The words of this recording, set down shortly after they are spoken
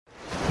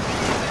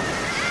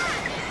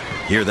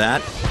Hear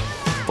that?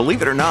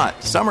 Believe it or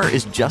not, summer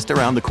is just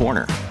around the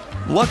corner.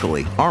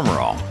 Luckily, Armor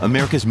All,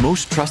 America's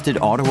most trusted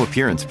auto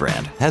appearance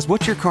brand, has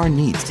what your car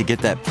needs to get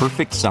that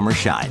perfect summer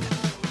shine.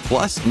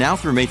 Plus, now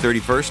through May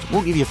 31st,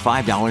 we'll give you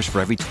 $5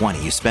 for every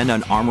 $20 you spend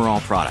on Armor All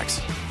products.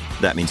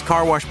 That means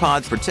car wash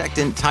pods,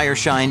 protectant, tire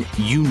shine,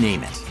 you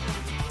name it.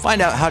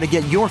 Find out how to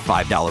get your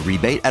 $5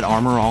 rebate at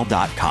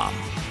armorall.com.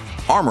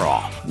 Armor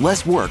All,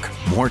 less work,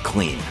 more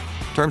clean.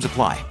 Terms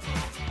apply.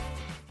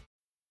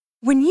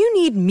 When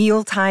you need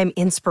mealtime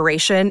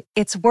inspiration,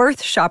 it's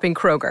worth shopping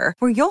Kroger,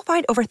 where you'll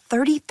find over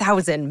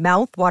 30,000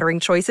 mouth-watering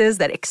choices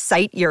that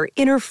excite your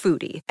inner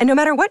foodie. And no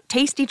matter what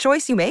tasty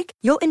choice you make,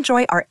 you'll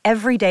enjoy our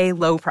everyday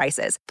low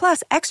prices,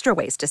 plus extra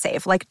ways to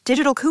save, like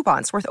digital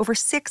coupons worth over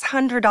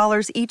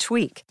 $600 each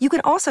week. You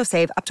can also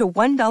save up to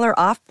 $1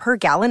 off per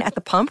gallon at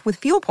the pump with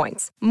fuel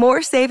points.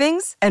 More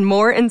savings and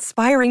more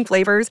inspiring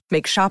flavors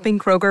make shopping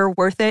Kroger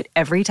worth it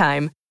every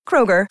time.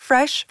 Kroger,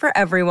 fresh for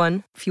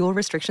everyone. Fuel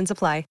restrictions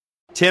apply.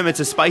 Tim, it's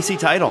a spicy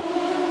title.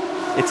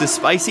 It's a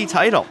spicy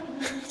title.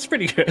 It's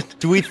pretty good.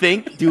 Do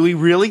we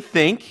really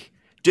think?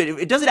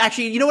 It doesn't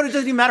actually, you know what? It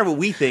doesn't even matter what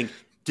we think.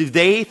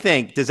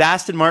 Does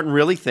Aston Martin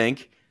really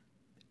think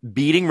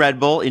beating Red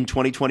Bull in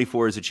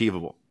 2024 is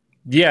achievable?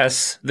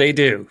 Yes, they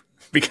do.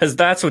 Because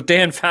that's what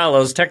Dan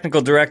Fallows,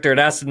 technical director at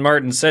Aston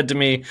Martin, said to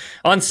me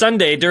on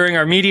Sunday during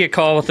our media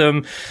call with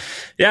him.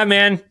 Yeah,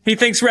 man, he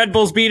thinks Red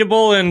Bull's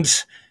beatable, and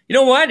you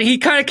know what? He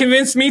kind of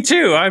convinced me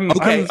too. All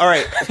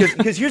right.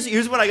 Because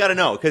here's what I got to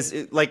know. Because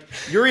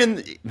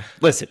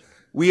listen,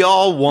 we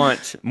all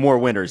want more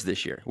winners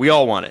this year. We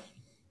all want it,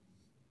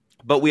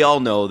 but we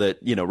all know that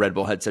Red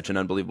Bull had such an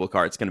unbelievable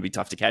car. It's going to be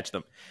tough to catch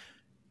them.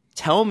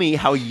 Tell me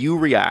how you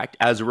react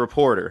as a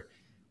reporter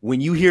when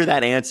you hear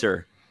that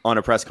answer on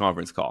a press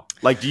conference call.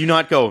 Like, do you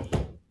not go?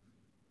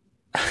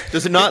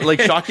 Does it not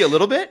shock you a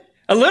little bit?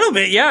 A little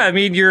bit, yeah. I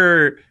mean,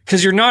 you're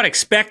not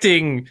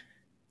expecting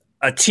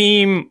a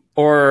team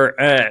or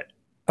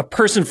a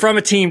person from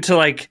a team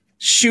to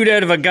shoot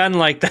out of a gun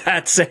like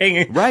that,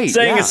 saying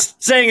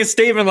a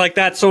statement like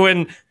that. So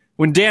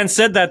when Dan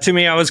said that to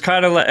me, I was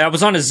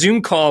on a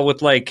Zoom call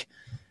with I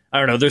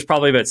don't know, there's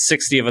probably about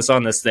 60 of us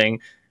on this thing,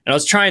 and I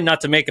was trying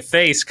not to make a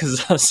face because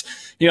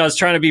I was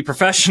trying to be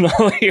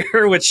professional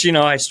here, which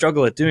I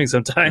struggle at doing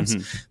sometimes.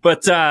 Mm-hmm.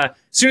 But as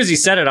soon as he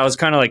said it, I was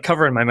kind of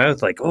covering my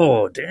mouth,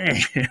 oh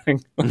dang,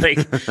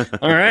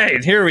 all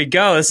right, here we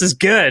go, this is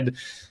good.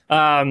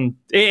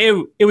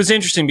 It was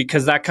interesting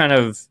because that kind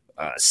of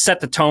set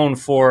the tone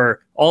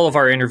for all of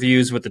our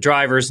interviews with the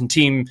drivers and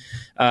team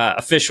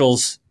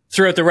officials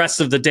throughout the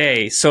rest of the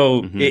day.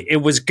 So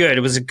it was good.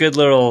 It was a good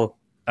little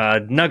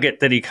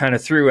nugget that he kind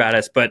of threw at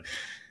us. But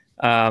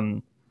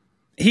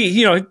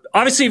he,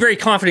 obviously a very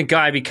confident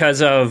guy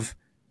because of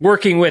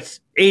working with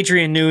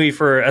Adrian Newey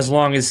for as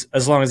long as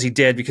he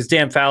did, because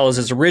Dan Fallows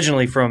is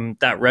originally from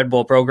that Red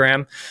Bull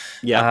program.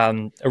 Yeah.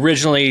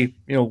 Originally,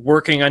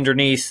 working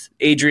underneath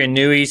Adrian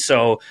Newey.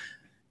 So,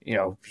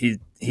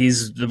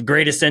 he's the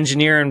greatest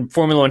engineer in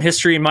Formula One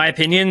history, in my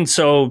opinion.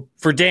 So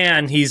for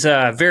Dan, he's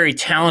a very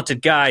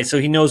talented guy, so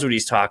he knows what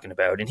he's talking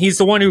about. And he's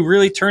the one who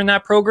really turned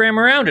that program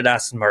around at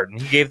Aston Martin.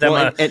 He gave them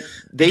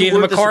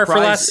a car for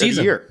last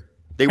season.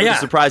 They were the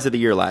surprise of the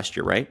year last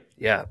year, right?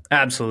 Yeah,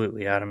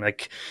 absolutely, Adam.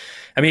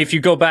 If you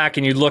go back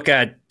and you look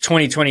at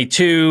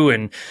 2022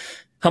 and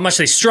how much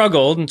they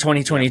struggled in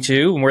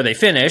 2022 and where they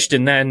finished,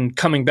 and then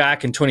coming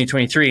back in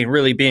 2023 and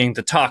really being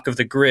the talk of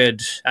the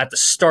grid at the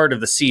start of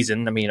the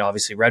season. I mean,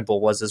 obviously Red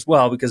Bull was as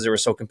well because they were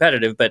so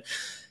competitive, but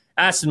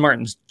Aston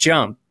Martin's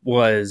jump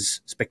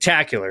was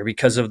spectacular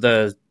because of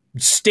the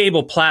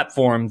stable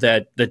platform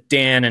that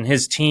Dan and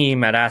his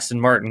team at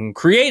Aston Martin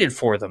created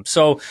for them.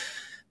 So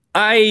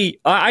I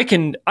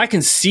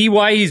can see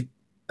why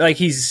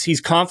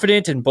he's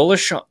confident and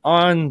bullish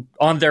on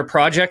their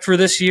project for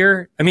this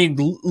year. I mean,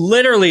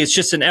 literally, it's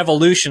just an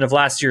evolution of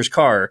last year's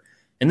car,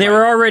 and they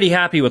were already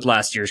happy with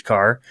last year's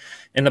car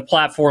and the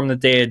platform that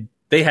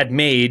they had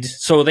made.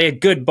 So they had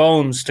good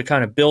bones to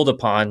kind of build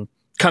upon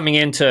coming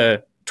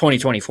into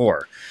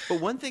 2024. But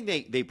one thing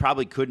they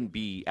probably couldn't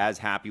be as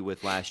happy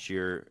with last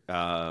year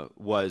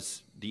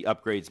was the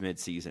upgrades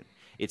mid-season.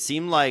 It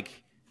seemed like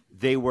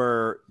they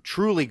were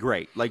truly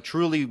great,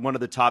 truly one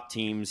of the top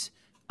teams,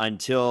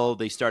 until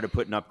they started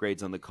putting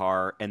upgrades on the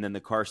car, and then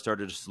the car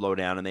started to slow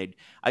down. And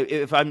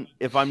if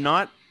I'm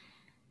not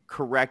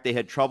correct, they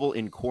had trouble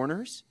in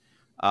corners,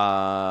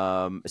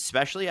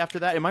 especially after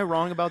that. Am I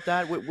wrong about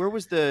that? Where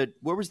was the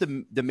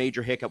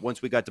major hiccup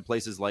once we got to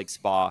places like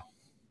Spa?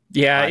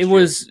 Yeah, it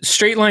was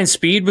straight line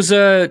speed was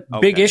a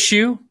big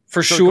issue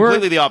for sure.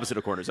 Completely the opposite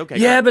of corners. Okay.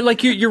 Yeah,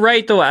 but you're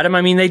right though, Adam.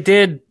 I mean, they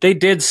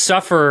did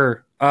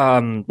suffer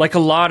a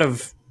lot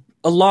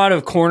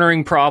of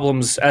cornering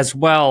problems as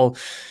well.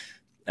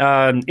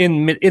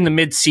 In the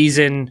mid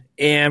season,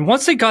 and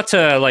once they got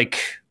to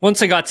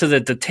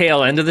the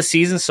tail end of the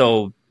season,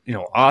 so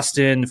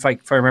Austin, if I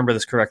remember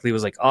this correctly, it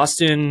was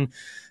Austin,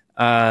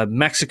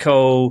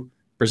 Mexico,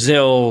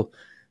 Brazil,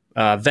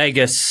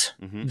 Vegas,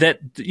 that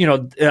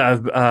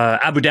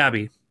Abu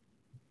Dhabi.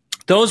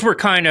 Those were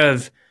kind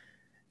of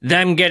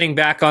them getting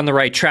back on the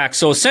right track.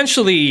 So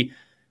essentially,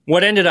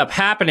 what ended up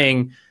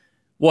happening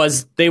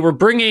was they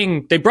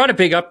brought a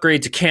big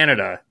upgrade to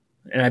Canada,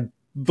 and I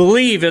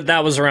believe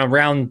that was around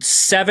round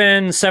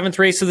seventh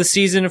race of the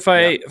season, if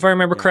I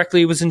remember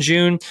correctly. It was in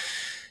June,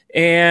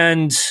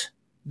 and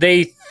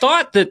they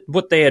thought that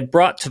what they had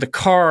brought to the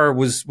car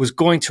was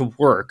going to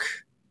work,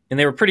 and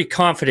they were pretty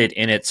confident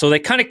in it. So they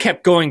kind of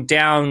kept going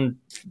down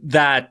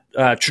that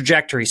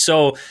trajectory.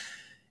 So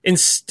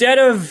instead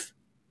of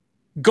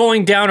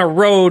going down a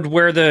road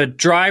where the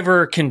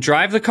driver can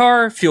drive the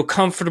car, feel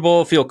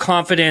comfortable, feel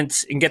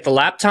confident, and get the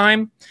lap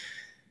time,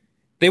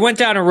 they went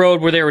down a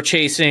road where they were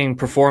chasing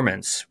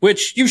performance,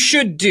 which you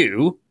should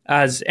do,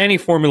 as any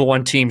Formula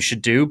One team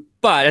should do.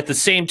 But at the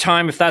same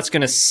time, if that's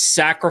going to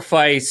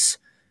sacrifice,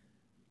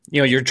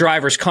 your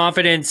driver's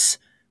confidence,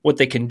 what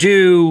they can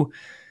do,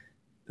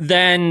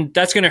 then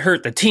that's going to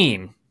hurt the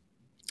team.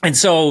 And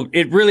so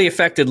it really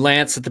affected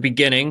Lance at the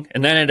beginning,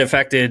 and then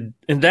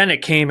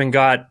it came and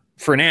got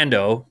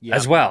Fernando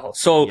as well.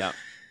 So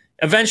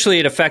eventually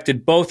it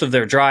affected both of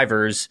their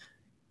drivers,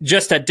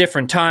 just at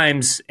different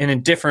times and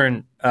in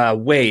different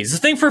ways. The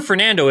thing for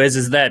Fernando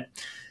is that,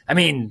 I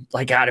mean,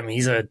 like Adam,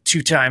 he's a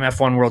 2-time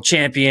F1 world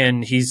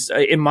champion. He's,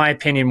 in my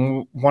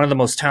opinion, one of the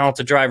most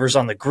talented drivers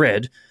on the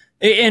grid,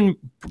 and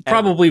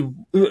probably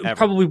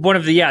one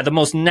of the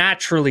most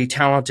naturally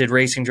talented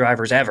racing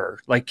drivers ever.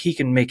 Like, he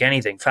can make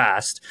anything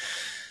fast.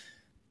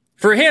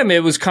 For him,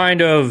 it was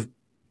kind of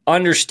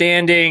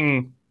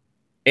understanding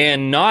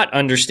and not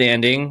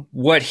understanding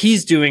what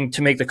he's doing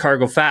to make the car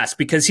go fast,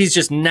 because he's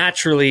just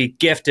naturally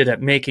gifted at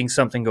making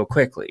something go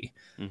quickly.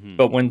 Mm-hmm.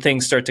 But when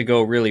things start to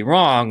go really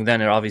wrong, then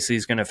it obviously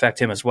is going to affect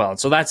him as well. And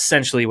so that's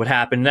essentially what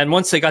happened. And then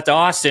once they got to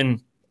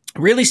Austin,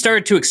 really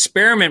started to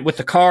experiment with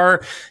the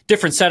car,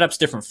 different setups,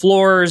 different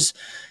floors.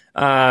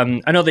 I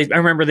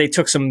remember they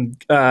took some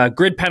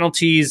grid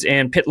penalties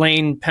and pit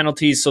lane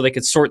penalties so they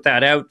could sort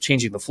that out,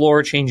 changing the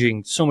floor,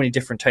 changing so many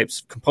different types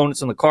of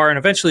components in the car, and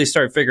eventually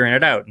started figuring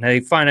it out. And they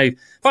finally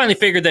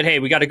figured that, hey,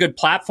 we got a good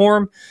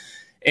platform,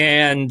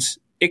 and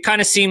it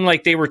kind of seemed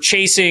like they were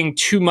chasing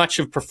too much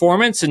of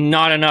performance and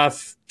not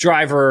enough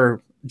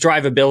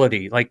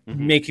drivability, like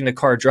making the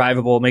car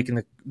drivable,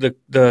 making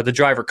the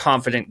driver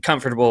confident,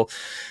 comfortable.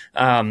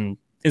 And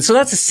so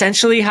that's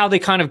essentially how they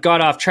kind of got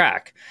off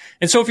track.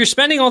 And so if you're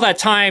spending all that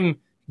time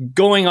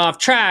going off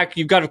track,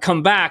 you've got to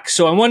come back.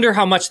 So I wonder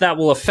how much that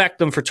will affect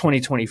them for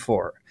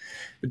 2024.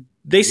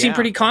 They seem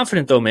pretty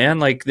confident though, man.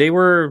 Like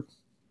for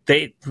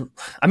the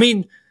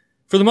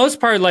most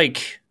part,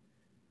 like,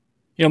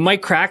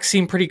 Mike Crack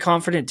seemed pretty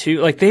confident too.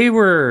 Like, they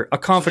were a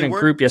confident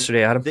group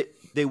yesterday, Adam.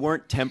 They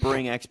weren't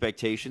tempering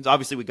expectations.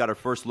 Obviously, we got our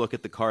first look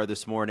at the car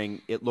this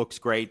morning. It looks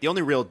great. The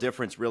only real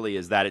difference really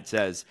is that it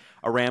says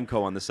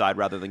Aramco on the side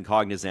rather than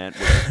Cognizant,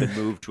 which has been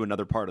moved to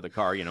another part of the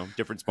car,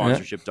 different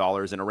sponsorship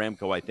dollars. And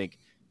Aramco, I think,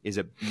 is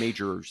a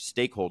major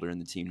stakeholder in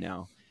the team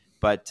now.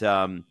 But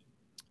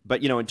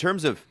in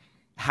terms of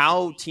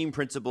how team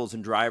principals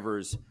and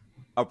drivers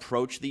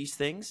approach these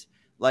things,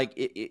 like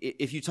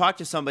if you talk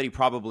to somebody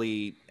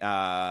probably,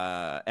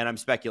 and I'm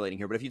speculating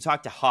here, but if you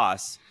talk to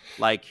Haas,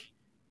 like,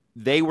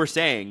 they were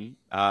saying,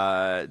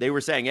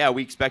 yeah,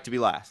 we expect to be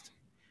last.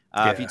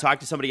 If you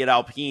talk to somebody at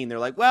Alpine, they're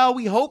like, well,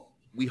 we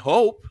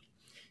hope.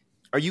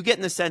 Are you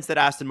getting the sense that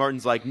Aston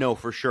Martin's like, no,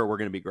 for sure, we're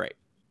going to be great?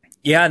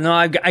 Yeah, no,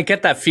 I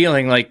get that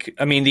feeling. Like,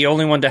 I mean, the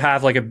only one to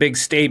have like a big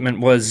statement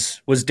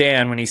was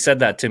Dan when he said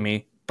that to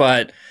me.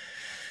 But,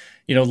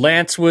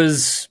 Lance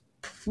was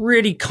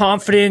pretty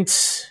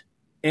confident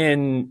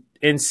in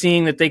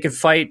seeing that they could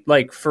fight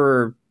like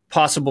for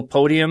possible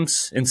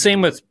podiums, and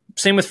same with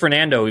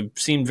Fernando. He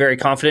seemed very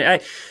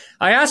confident.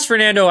 I asked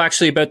Fernando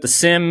actually about the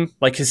sim,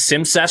 like his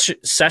sim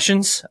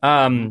sessions,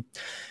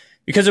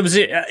 because it was,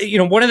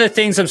 one of the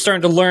things I'm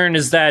starting to learn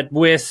is that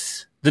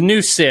with the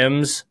new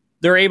sims,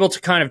 they're able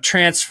to kind of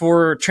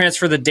transfer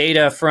the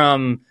data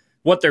from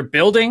what they're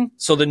building,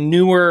 so the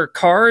newer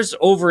cars,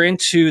 over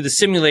into the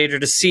simulator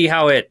to see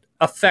how it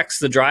affects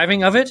the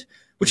driving of it,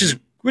 which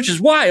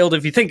is wild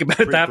if you think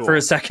about that for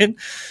a second.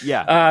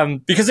 Yeah.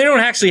 Because they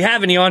don't actually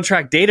have any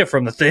on-track data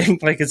from the thing.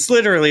 Like, it's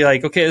literally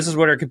like, okay, this is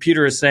what our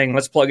computer is saying.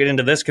 Let's plug it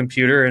into this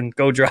computer and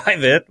go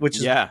drive it, which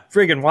is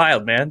friggin'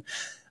 wild, man.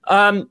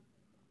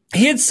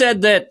 He had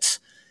said that,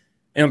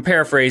 and I'm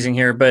paraphrasing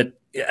here, but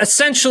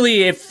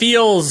essentially it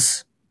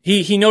feels,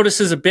 he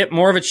notices a bit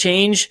more of a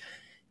change.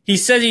 He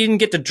said he didn't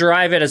get to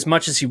drive it as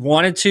much as he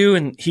wanted to,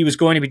 and he was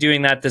going to be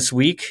doing that this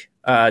week.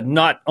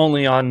 Not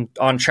only on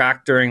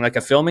track during like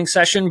a filming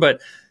session,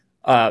 but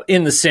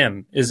in the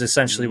sim is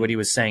essentially what he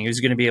was saying. He was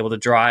going to be able to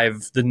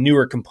drive the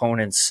newer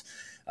components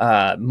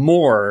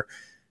more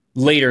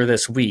later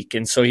this week.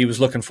 And so he was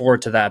looking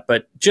forward to that.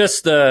 But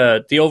just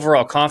the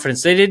overall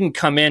confidence, they didn't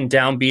come in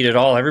downbeat at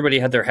all. Everybody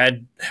had their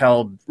head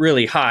held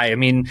really high. I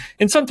mean,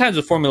 and sometimes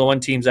with Formula One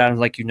teams, Adam,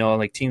 like,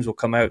 like teams will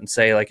come out and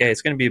say like, hey,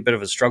 it's going to be a bit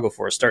of a struggle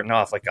for us starting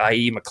off, like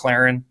i.e.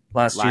 McLaren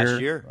last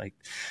year. Like,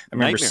 I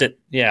remember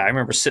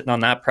sitting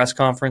on that press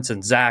conference,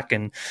 and Zach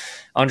and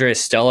Andrea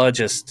Stella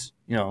just,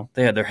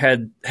 they had their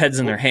heads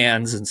in their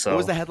hands, and so what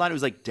was the headline? It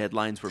was like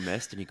deadlines were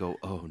missed, and you go,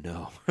 "Oh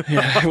no!"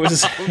 Yeah, it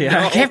was.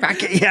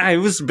 It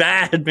was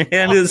bad,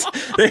 man.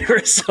 They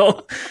were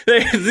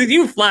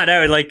you flat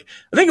out like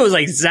I think it was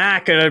like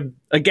Zach,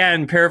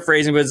 again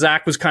paraphrasing, but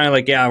Zach was kind of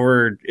like, "Yeah,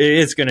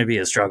 it's going to be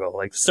a struggle.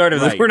 Like the start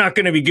of we're not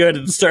going to be good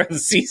at the start of the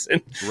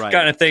season,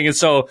 kind of thing." And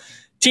so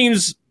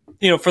teams,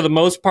 for the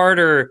most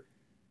part,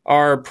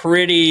 are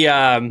pretty.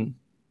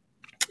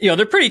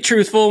 They're pretty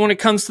truthful when it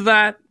comes to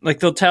that. Like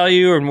they'll tell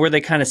you and where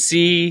they kind of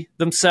see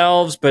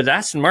themselves. But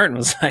Aston Martin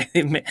was like,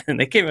 man,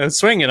 they came out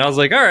swinging. I was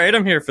like, all right,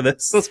 I'm here for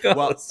this. Let's go.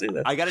 Well, let's do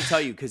this. I got to tell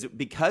you,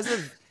 because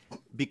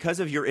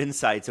of your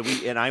insights,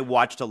 and I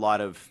watched a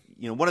lot of,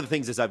 one of the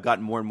things is I've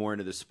gotten more and more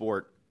into the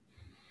sport,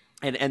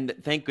 and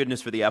thank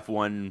goodness for the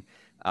F1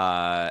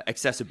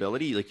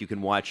 accessibility. Like you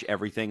can watch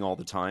everything all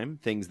the time,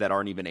 things that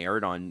aren't even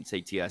aired on,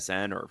 say,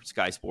 TSN or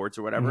Sky Sports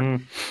or whatever.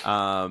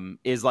 Mm-hmm.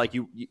 Is like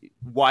you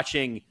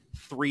watching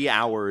 3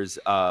 hours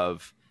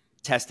of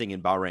testing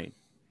in Bahrain.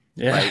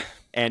 Yeah. Right?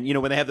 And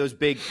when they have those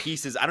big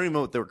pieces, I don't even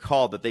know what they're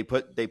called that they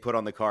put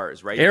on the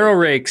cars, right? Aero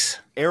rigs,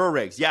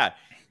 yeah.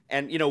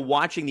 And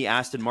watching the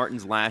Aston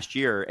Martins last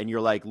year, and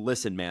you're like,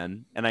 listen,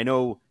 man, and I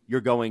know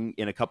you're going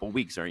in a couple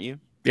weeks, aren't you?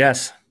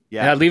 Yes.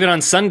 Yeah, leave it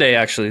on Sunday,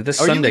 actually. This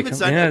Sunday.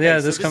 Sunday? Yeah,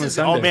 okay. this coming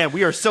Sunday. Oh, man,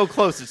 we are so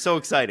close. It's so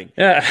exciting.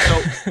 Yeah.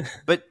 So,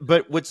 but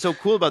what's so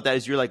cool about that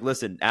is you're like,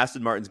 listen,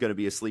 Aston Martin's going to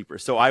be a sleeper.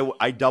 So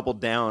I doubled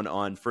down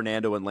on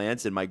Fernando and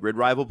Lance in my grid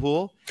rival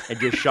pool and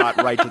just shot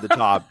right to the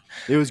top.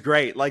 It was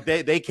great. Like,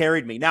 they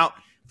carried me. Now,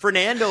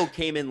 Fernando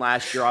came in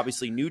last year,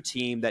 obviously new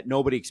team that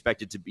nobody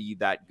expected to be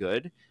that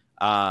good.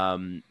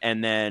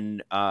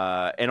 And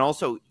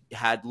also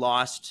had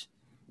lost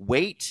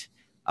weight.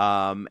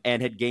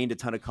 And had gained a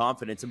ton of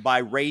confidence. And by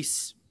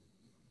race,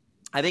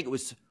 I think it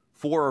was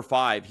 4 or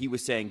 5, he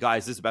was saying,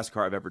 guys, this is the best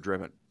car I've ever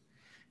driven.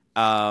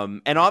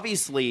 And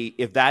obviously,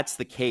 if that's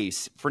the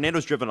case,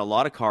 Fernando's driven a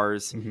lot of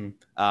cars. Mm-hmm.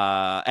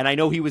 And I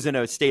know he was in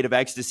a state of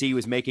ecstasy. He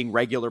was making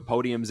regular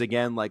podiums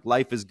again. Like,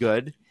 life is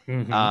good.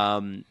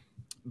 Mm-hmm.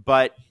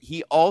 But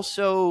he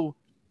also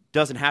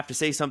doesn't have to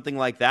say something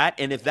like that.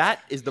 And if that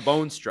is the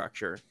bone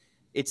structure,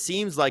 it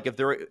seems like if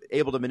they're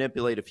able to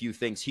manipulate a few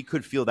things, he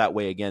could feel that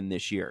way again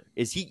this year.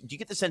 Do you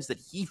get the sense that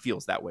he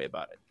feels that way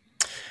about it?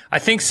 I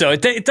think so.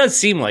 It does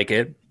seem like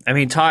it. I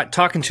mean,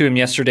 talking to him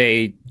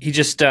yesterday, he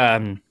just,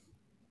 it's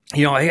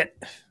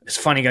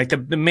funny. Like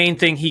the main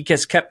thing he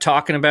just kept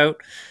talking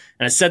about,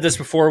 and I said this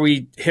before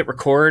we hit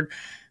record,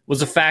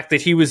 was the fact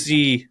that he was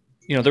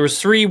there was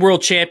 3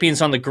 world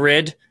champions on the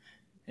grid,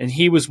 and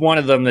he was one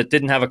of them that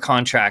didn't have a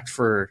contract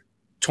for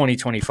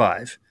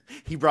 2025.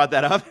 He brought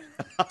that up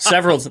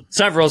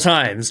several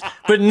times,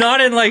 but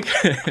not in like,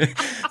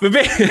 but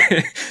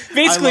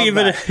basically,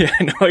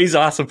 he's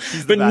awesome,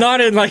 but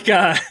not in like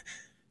a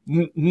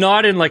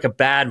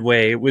bad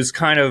way. It was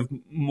kind of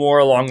more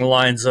along the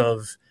lines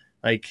of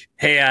like,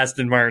 hey,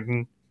 Aston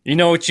Martin, you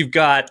know what you've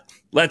got.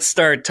 Let's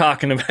start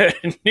talking about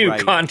a new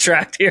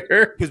contract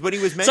here. Because when he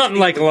was something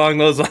like along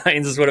those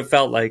lines is what it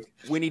felt like.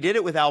 When he did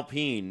it with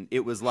Alpine,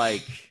 it was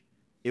like,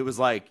 you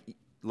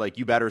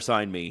better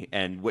sign me,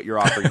 and what you're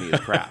offering me is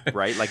crap,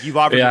 right? Like, you've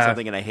offered me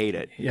something and I hate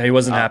it. Yeah, he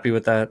wasn't happy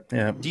with that.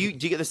 Yeah. Do you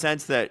get the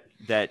sense that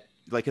like,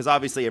 because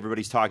obviously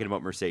everybody's talking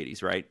about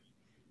Mercedes, right?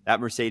 That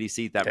Mercedes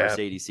seat.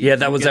 Yeah,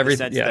 that was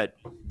everything.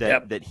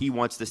 That he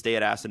wants to stay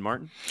at Aston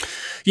Martin.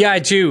 Yeah, I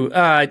do.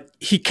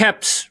 He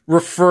kept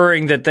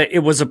referring that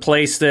it was a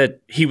place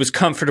that he was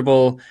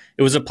comfortable.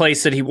 It was a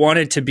place that he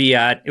wanted to be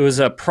at. It was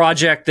a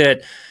project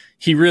that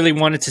he really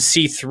wanted to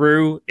see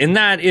through, and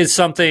that is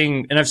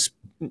something. And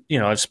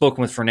I've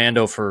spoken with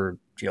Fernando for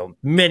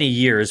many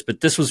years, but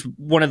this was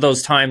one of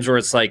those times where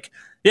it's like,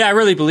 yeah, I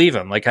really believe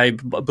him. Like, I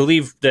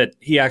believe that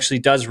he actually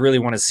does really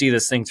want to see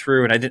this thing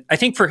through. And I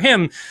think for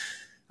him,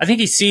 I think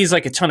he sees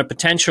like a ton of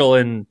potential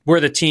in where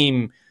the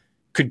team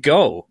could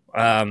go,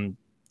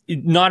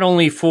 not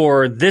only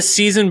for this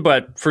season,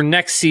 but for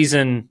next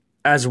season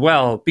as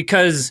well.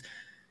 Because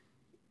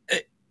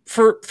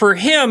for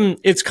him,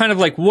 it's kind of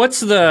like, what's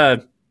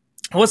the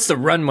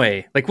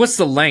runway? Like, what's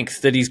the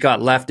length that he's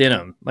got left in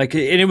him? Like,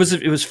 and it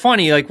was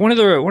funny. Like, one of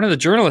the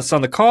journalists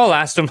on the call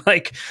asked him,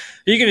 like,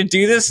 are you going to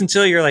do this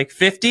until you're like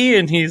 50?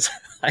 And he's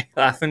like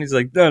laughing. He's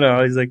like,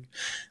 no. He's like,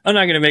 I'm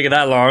not going to make it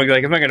that long.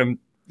 Like, I'm not going to,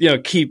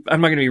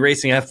 I'm not going to be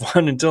racing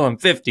F1 until I'm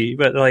 50.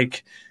 But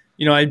like,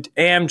 I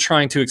am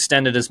trying to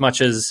extend it as much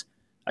as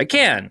I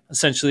can,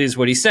 essentially, is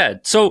what he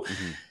said. So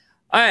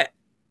I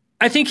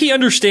think he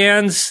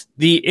understands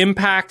the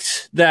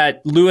impact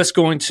that Lewis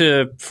going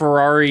to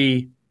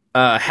Ferrari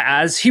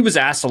has. He was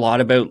asked a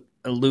lot about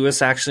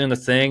Lewis actually in the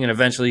thing, and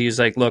eventually he's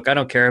like, look, I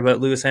don't care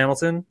about Lewis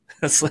Hamilton.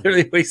 That's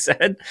literally what he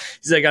said.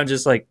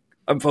 He's like,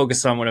 I'm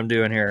focused on what I'm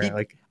doing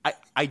here.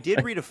 I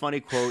did read a funny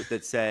quote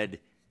that said,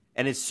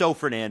 and it's so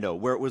Fernando,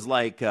 where it was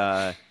like,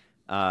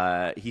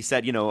 he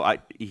said,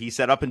 he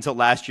said up until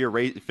last year,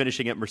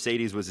 finishing at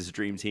Mercedes was his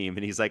dream team,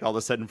 and he's like, all of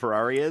a sudden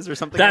Ferrari is, or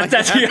something like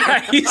that.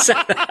 Yeah, he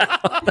said that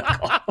on the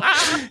call.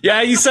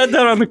 Yeah, he said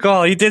that on the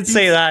call. He did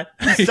say that.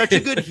 He's such a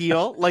good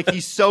heel. Like,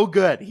 he's so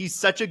good. He's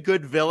such a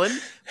good villain,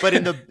 but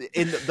in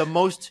the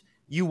most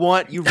you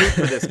root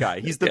for this guy.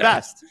 He's the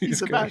best. He's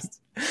the great.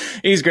 best.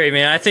 He's great,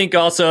 man. I think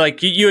also,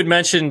 like you had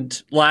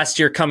mentioned last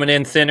year, coming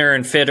in thinner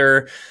and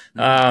fitter.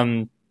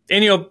 And,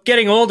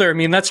 getting older, I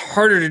mean, that's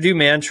harder to do,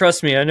 man.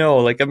 Trust me. I know,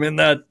 like, I'm in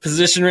that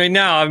position right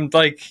now. I'm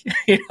like,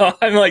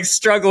 I'm like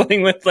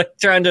struggling with like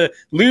trying to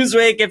lose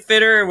weight, get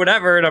fitter or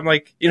whatever. And I'm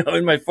like,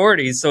 in my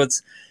 40s. So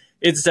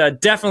it's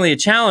definitely a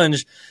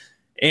challenge.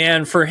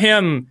 And for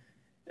him,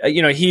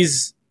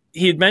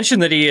 he had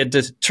mentioned that he had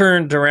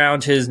turned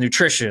around his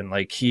nutrition.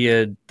 Like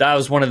that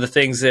was one of the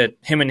things that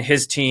him and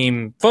his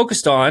team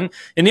focused on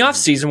in the off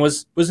season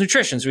was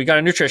nutrition. So we got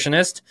a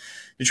nutritionist.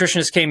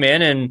 Nutritionist came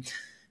in, and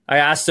I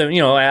asked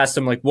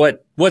him like,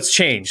 what's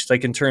changed,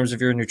 like in terms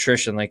of your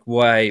nutrition, like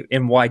why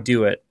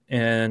do it?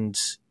 And,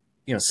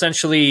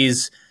 essentially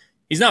he's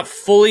not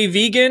fully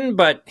vegan,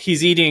 but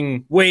he's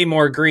eating way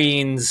more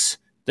greens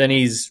than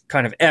he's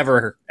kind of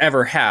ever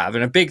have.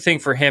 And a big thing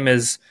for him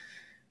is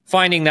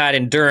finding that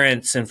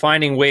endurance and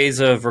finding ways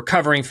of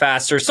recovering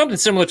faster, something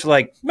similar to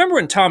like, remember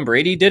when Tom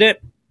Brady did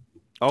it?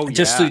 Oh,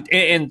 just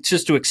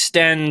to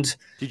extend.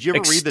 Did you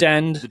ever read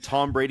the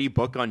Tom Brady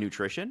book on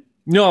nutrition?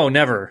 No,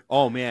 never.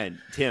 Oh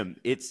man, Tim,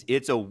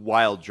 it's a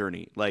wild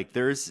journey. Like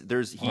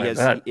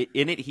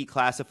he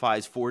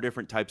classifies 4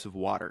 different types of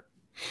water.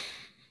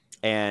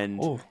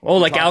 And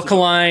like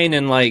alkaline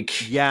and like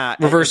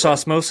reverse and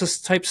osmosis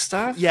type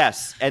stuff.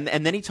 Yes, and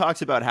then he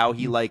talks about how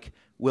he like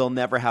will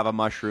never have a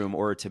mushroom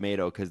or a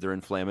tomato because they're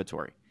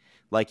inflammatory.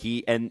 Like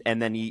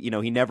then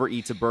he never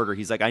eats a burger.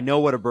 He's like, I know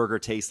what a burger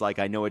tastes like.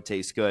 I know it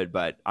tastes good,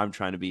 but I'm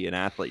trying to be an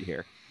athlete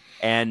here.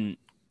 And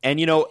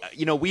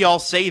we all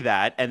say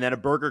that, and then a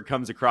burger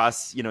comes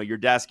across, your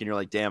desk, and you're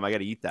like, damn, I got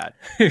to eat that.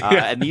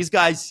 And these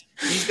guys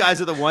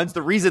are the ones.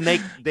 The reason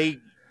they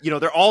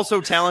they're all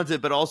so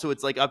talented, but also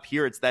it's like up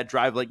here, it's that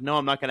drive. Like, no,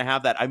 I'm not going to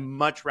have that. I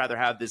much rather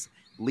have this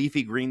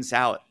leafy green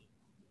salad.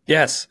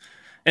 Yes,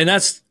 and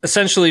that's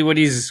essentially what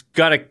he's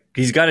got to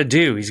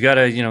do. He's got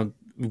to,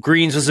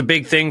 greens was a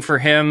big thing for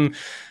him.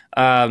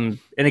 And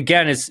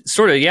again, it's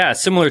sort of,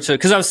 similar to,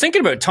 because I was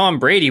thinking about Tom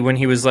Brady when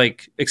he was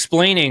like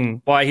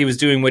explaining why he was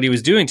doing what he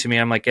was doing to me.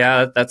 I'm like,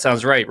 yeah, that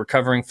sounds right.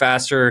 Recovering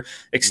faster,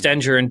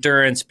 extend your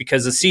endurance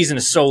because the season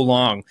is so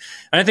long.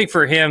 And I think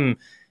for him,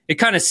 it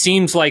kind of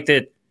seems like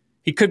that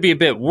he could be a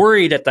bit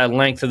worried at that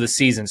length of the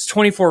season. It's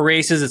 24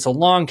 races. It's a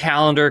long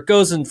calendar. It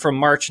goes in from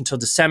March until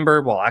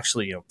December. Well,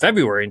 actually,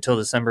 February until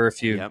December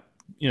if you,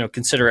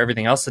 consider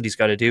everything else that he's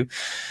got to do.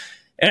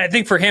 And I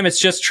think for him, it's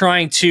just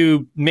trying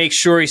to make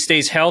sure he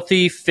stays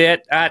healthy,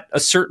 fit at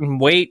a certain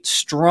weight,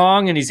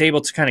 strong, and he's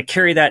able to kind of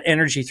carry that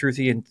energy through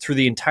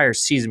the entire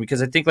season.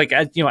 Because I think, like,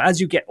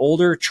 as you get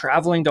older,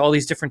 traveling to all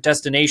these different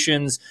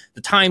destinations,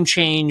 the time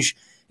change,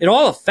 it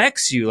all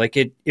affects you. Like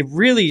it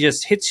really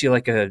just hits you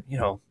like a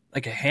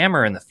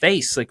hammer in the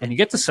face. Like when you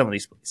get to some of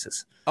these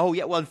places. Oh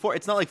yeah, well,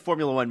 it's not like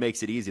Formula One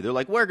makes it easy. They're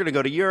like, we're going to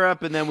go to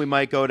Europe, and then we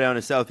might go down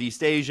to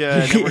Southeast Asia,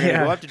 and then we're going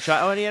to go up to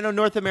China,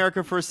 North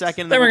America for a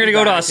second. Then we're going to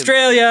go to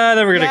Australia.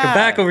 Then we're going to come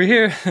back over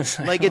here.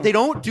 Like they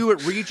don't do it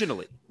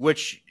regionally,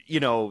 which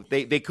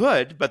they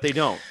could, but they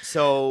don't.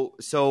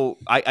 So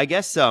I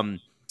guess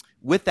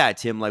with that,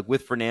 Tim, like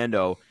with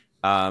Fernando,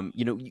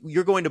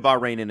 you're going to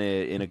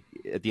Bahrain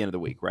at the end of the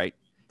week, right?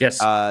 Yes.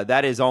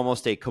 That is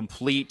almost a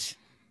complete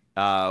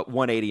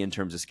 180 in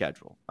terms of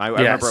schedule. I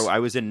remember I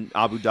was in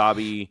Abu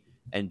Dhabi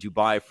and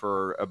Dubai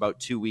for about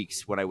 2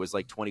 weeks when I was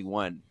like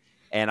 21,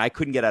 and I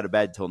couldn't get out of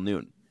bed till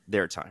noon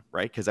their time,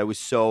 right? Because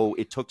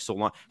it took so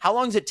long. How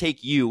long does it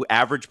take you,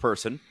 average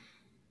person,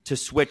 to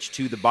switch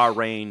to the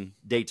Bahrain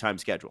daytime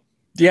schedule?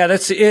 Yeah,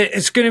 that's it.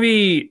 It's going to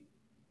be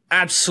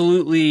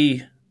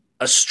absolutely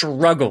a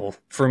struggle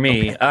for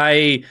me.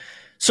 Okay.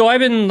 I've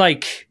been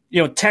like,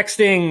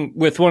 texting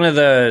with one of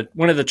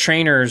the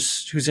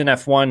trainers who's in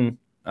F1.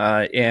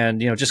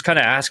 And just kind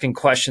of asking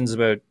questions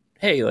about,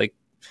 hey, like,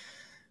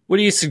 what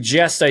do you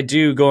suggest I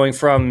do going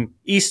from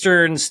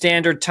Eastern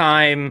Standard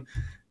Time,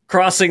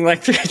 crossing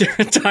like 3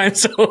 different time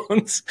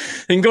zones,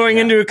 and going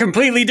into a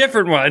completely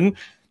different one?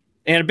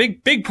 And a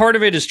big part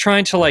of it is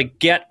trying to like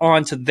get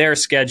onto their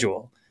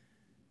schedule.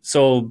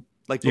 So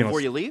like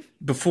before you leave?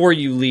 Before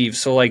you leave.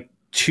 So like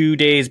 2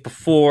 days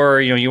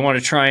before, you want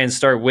to try and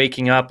start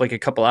waking up like a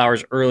couple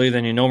hours earlier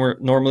than you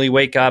normally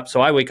wake up.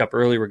 So I wake up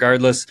early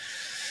regardless.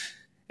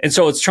 And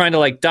so it's trying to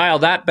like dial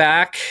that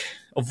back,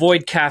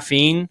 avoid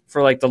caffeine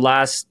for like the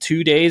last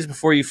 2 days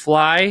before you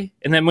fly.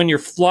 And then when you're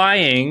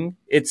flying,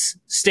 it's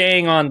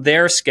staying on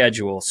their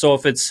schedule. So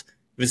if it's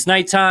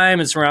nighttime,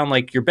 it's around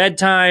like your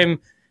bedtime,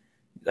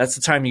 that's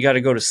the time you got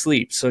to go to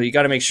sleep. So you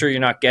got to make sure you're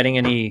not getting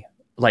any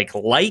like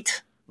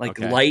light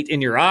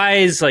in your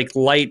eyes, like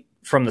light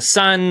from the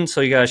sun. So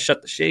you got to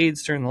shut the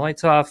shades, turn the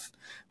lights off,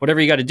 whatever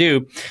you got to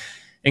do,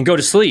 and go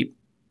to sleep.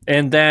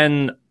 And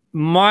then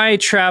my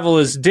travel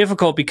is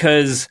difficult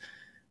because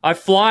I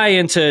fly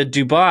into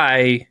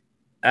Dubai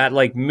at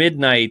like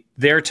midnight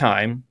their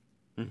time.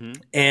 Mm-hmm.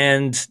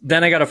 And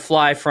then I got to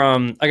fly I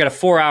got a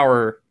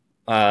 4-hour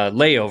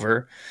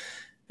layover.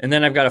 And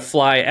then I've got to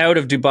fly out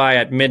of Dubai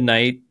at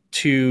midnight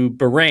to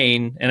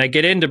Bahrain. And I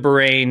get into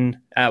Bahrain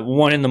at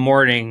 1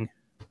 a.m.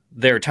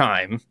 their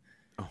time.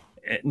 Oh.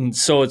 And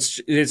so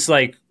it's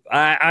like,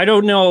 I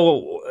don't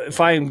know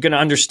if I'm going to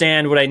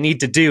understand what I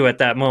need to do at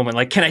that moment.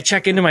 Like, can I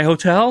check into my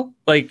hotel?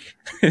 Like,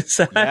 can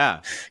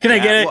I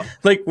get it? Well,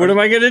 like, what am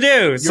I going to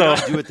do? You're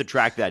not due at the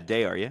track that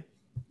day, are you?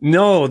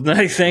 No,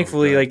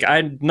 thankfully, like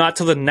I'm not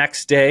till the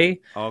next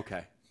day.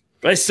 Okay.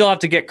 But I still have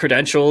to get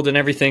credentialed and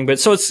everything. But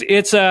so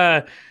it's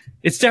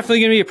definitely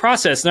going to be a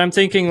process. And I'm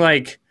thinking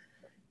like,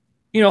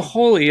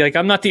 like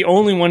I'm not the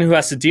only one who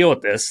has to deal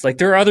with this. Like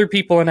there are other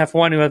people in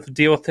F1 who have to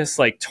deal with this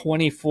like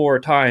 24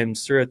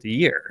 times throughout the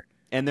year.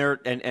 And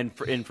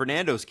in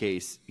Fernando's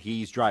case,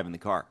 he's driving the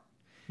car.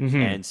 Mm-hmm.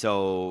 And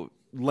so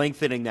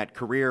lengthening that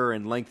career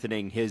and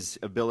lengthening his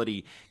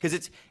ability,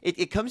 because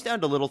it comes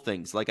down to little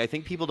things. Like I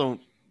think people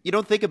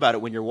don't think about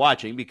it when you're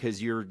watching,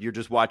 because you're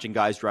just watching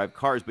guys drive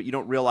cars, but you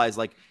don't realize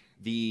like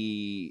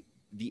the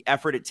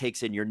effort it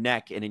takes in your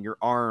neck and in your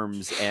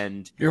arms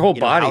and your whole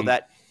body, how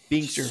that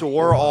being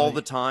sore all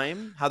the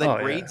time, how that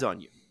grades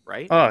on you,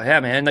 right? Oh yeah,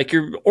 man. Like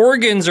your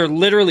organs are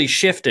literally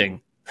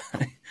shifting.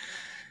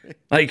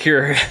 Like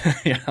you're,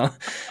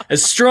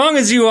 as strong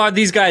as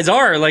these guys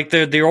are, like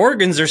their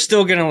organs are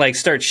still going to like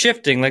start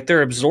shifting. Like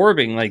they're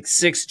absorbing like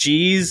 6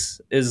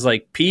 Gs is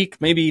like peak,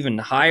 maybe even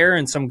higher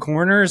in some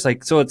corners.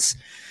 Like, so it's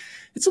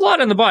a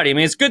lot on the body. I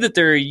mean, it's good that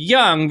they're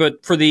young,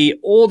 but for the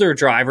older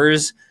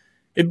drivers,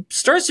 it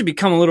starts to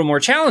become a little more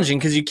challenging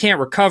because you can't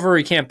recover,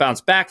 you can't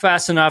bounce back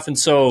fast enough. And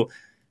so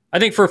I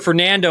think for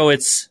Fernando,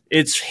 it's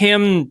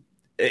him.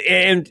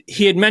 And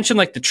he had mentioned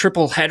like the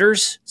triple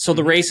headers. So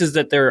the races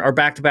that there are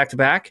back to back to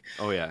back.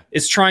 Oh yeah.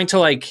 Is trying to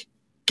like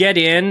get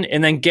in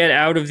and then get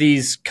out of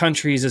these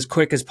countries as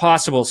quick as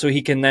possible so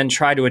he can then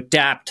try to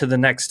adapt to the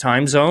next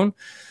time zone.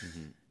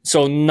 Mm-hmm.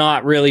 So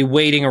not really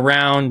waiting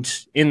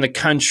around in the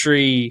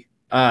country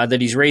that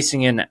he's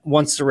racing in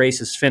once the race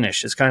is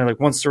finished. It's kind of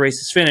like once the race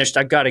is finished,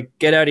 I've got to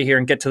get out of here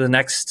and get to the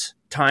next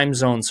time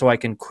zone so I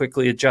can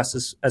quickly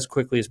adjust as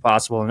quickly as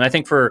possible. And I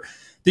think for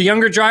the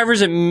younger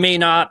drivers, it may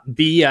not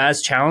be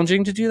as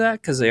challenging to do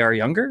that because they are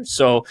younger.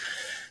 So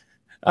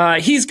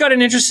he's got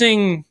an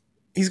interesting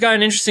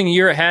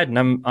year ahead,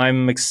 and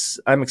I'm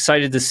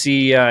excited to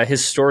see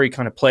his story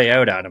kind of play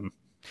out at him.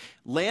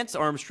 Lance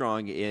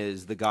Armstrong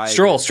is the guy.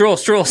 Stroll.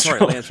 Sorry,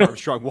 Lance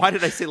Armstrong. Why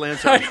did I say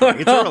Lance Armstrong?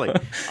 It's early.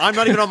 I'm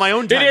not even on my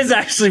own time. It is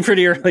actually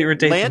pretty early.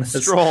 Ridiculous.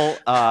 Lance Stroll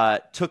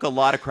took a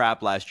lot of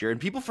crap last year,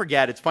 and people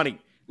forget. It's funny.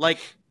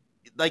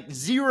 They have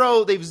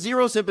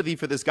zero sympathy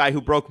for this guy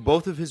who broke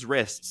both of his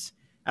wrists.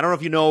 I don't know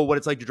if you know what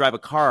it's like to drive a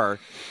car,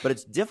 but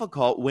it's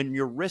difficult when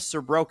your wrists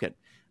are broken.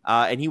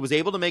 And he was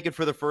able to make it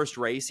for the first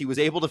race. He was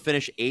able to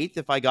finish 8th,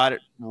 if I got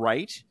it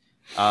right.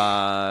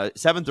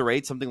 7th or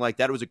 8th, something like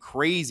that. It was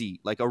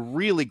a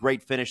really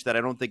great finish that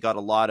I don't think got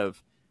a lot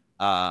of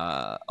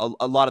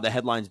the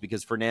headlines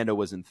because Fernando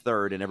was in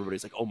 3rd and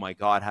everybody's like, oh my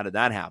God, how did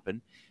that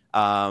happen?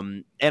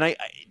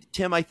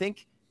 Tim,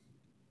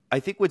 I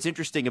think what's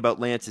interesting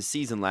about Lance's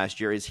season last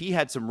year is he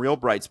had some real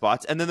bright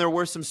spots, and then there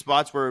were some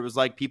spots where it was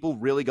like people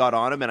really got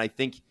on him, and I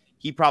think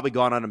he probably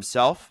got on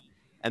himself,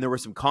 and there were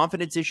some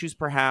confidence issues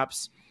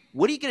perhaps.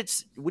 What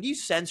do you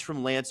sense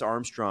from Lance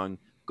Armstrong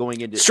going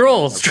into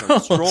Stroll?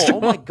 Oh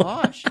my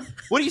gosh.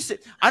 What do you say?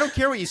 I don't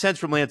care what you sense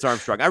from Lance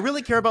Armstrong. I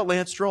really care about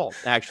Lance Stroll,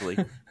 actually.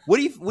 What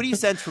do you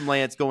sense from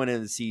Lance going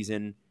into the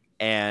season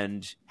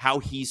and how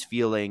he's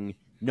feeling,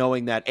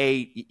 knowing that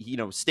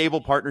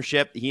stable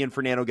partnership, he and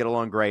Fernando get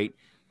along great.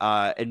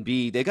 And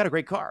B, they got a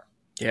great car.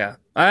 Yeah.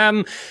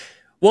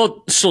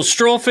 Well, so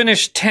Stroll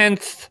finished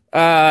 10th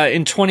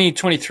in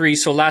 2023.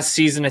 So last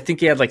season, I think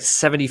he had like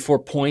 74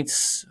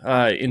 points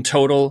in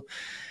total.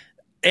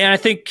 And I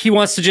think he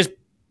wants to just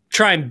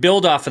try and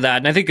build off of that.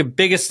 And I think the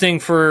biggest thing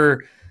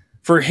for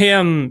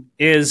him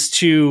is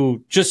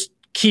to just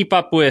keep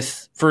up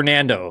with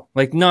Fernando.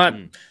 Like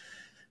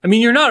I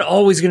mean, you're not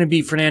always going to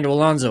beat Fernando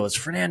Alonso. It's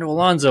Fernando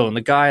Alonso, and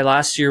the guy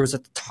last year was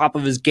at the top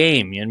of his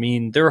game. I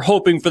mean, they're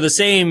hoping for the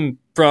same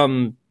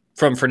from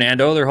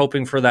Fernando. They're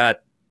hoping for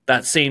that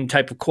same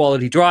type of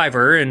quality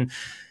driver, and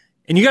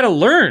you got to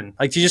learn.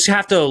 Like, you just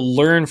have to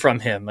learn from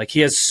him. Like, he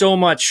has so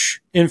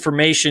much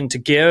information to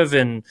give,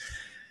 and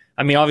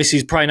I mean, obviously,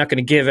 he's probably not going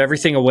to give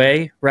everything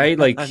away, right?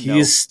 Like, no. He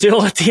is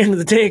still at the end of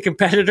the day a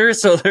competitor,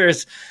 so there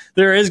is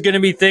going to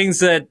be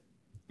things that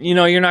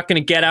you're not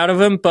going to get out of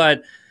him,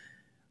 but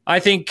I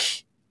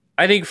think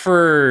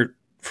for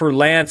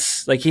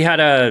Lance, like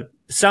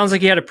sounds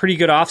like he had a pretty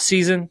good off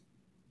season.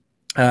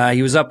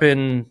 He was up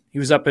in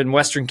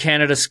Western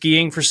Canada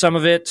skiing for some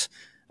of it,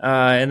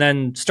 and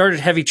then started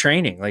heavy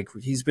training. Like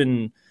he's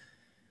been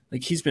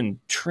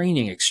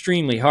training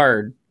extremely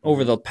hard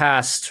over the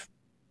past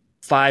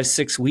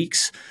 5-6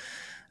 weeks.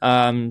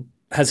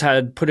 Has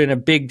had put in a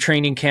big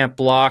training camp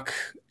block.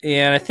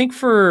 And I think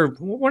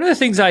one of the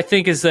things I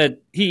think is that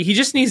he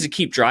just needs to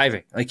keep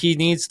driving. Like, he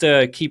needs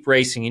to keep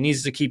racing. He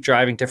needs to keep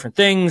driving different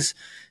things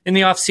in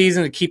the off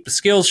season to keep the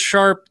skills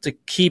sharp, to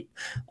keep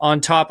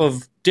on top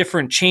of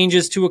different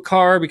changes to a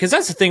car, because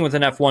that's the thing with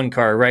an F1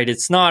 car, right?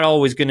 It's not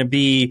always going to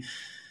be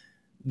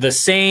the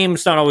same.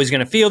 It's not always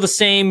going to feel the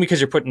same because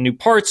you're putting new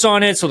parts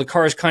on it. So the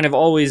car is kind of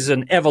always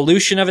an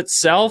evolution of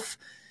itself.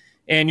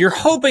 And you're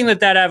hoping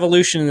that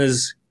evolution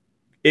is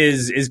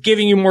is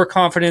giving you more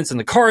confidence and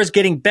the car is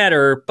getting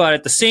better, but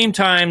at the same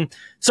time,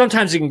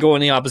 sometimes it can go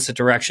in the opposite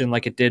direction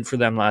like it did for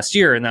them last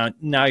year. And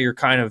now you're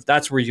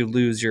that's where you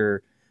lose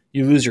your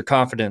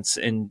confidence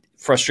and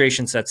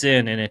frustration sets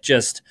in, and it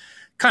just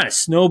kind of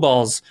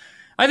snowballs.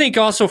 I think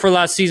also for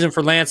last season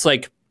for Lance,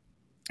 like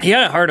he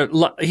had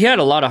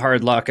a lot of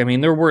hard luck. I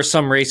mean, there were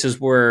some races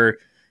where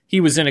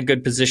he was in a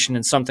good position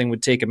and something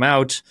would take him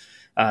out.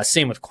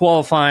 Same with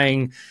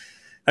qualifying.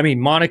 I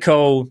mean,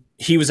 Monaco,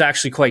 he was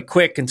actually quite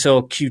quick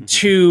until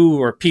Q2,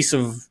 or a piece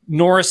of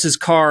Norris's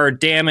car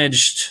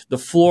damaged the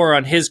floor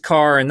on his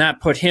car, and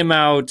that put him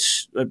out.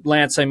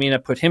 Lance,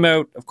 that put him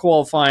out of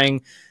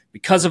qualifying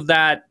because of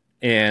that.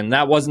 And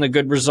that wasn't a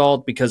good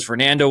result because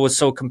Fernando was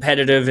so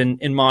competitive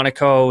in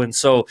Monaco. And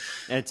so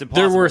it's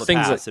impossible there were to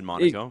things pass in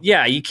Monaco.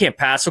 You can't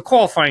pass. So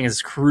qualifying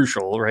is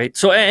crucial, right?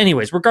 So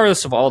anyways,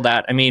 regardless of all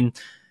that, I mean,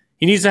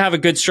 he needs to have a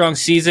good, strong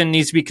season,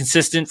 needs to be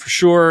consistent for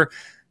sure,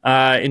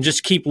 and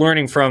just keep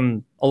learning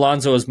from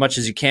Alonso as much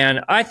as you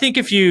can. I think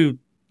if you,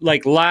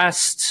 like, the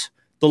last,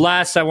 I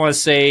want to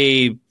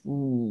say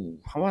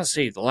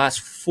the last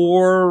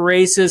 4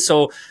 races.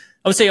 So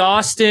I would say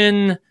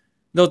Austin,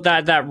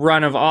 that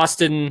run of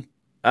Austin,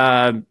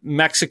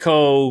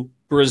 Mexico,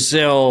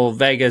 Brazil,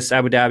 Vegas,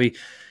 Abu Dhabi,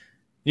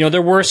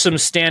 there were some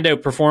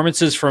standout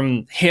performances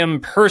from him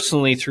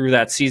personally through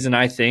that season.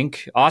 I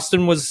think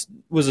Austin was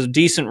a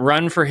decent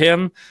run for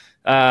him.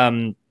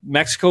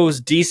 Mexico was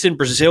decent.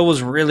 Brazil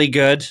was really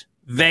good.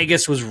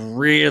 Vegas was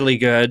really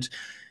good.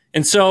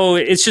 And so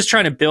it's just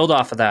trying to build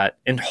off of that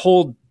and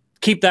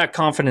keep that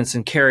confidence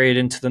and carry it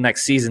into the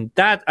next season.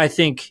 That, I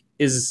think,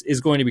 is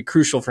going to be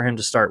crucial for him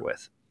to start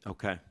with.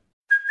 Okay.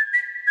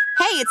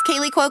 Hey, it's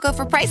Kaylee Cuoco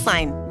for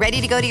Priceline.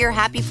 Ready to go to your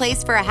happy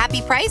place for a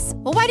happy price?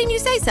 Well, why didn't you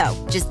say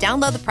so? Just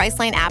download the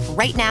Priceline app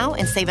right now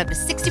and save up to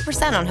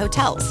 60% on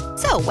hotels.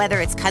 So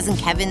whether it's Cousin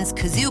Kevin's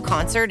Kazoo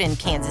Concert in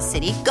Kansas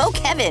City, go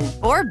Kevin,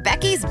 or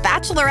Becky's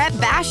Bachelorette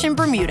Bash in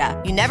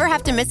Bermuda, you never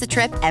have to miss a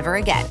trip ever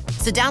again.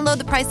 So download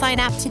the Priceline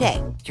app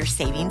today. Your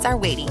savings are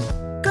waiting.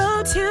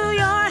 Go to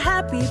your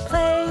happy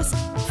place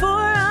for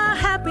a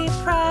happy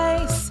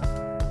price.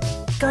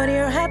 Go to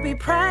your happy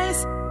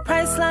price,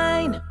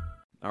 Priceline.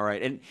 All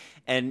right,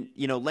 and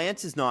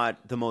Lance is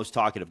not the most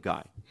talkative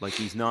guy. Like,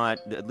 he's not,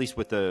 at least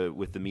with the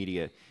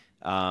media.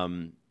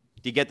 Do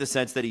you get the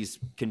sense that he's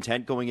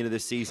content going into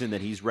this season,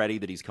 that he's ready,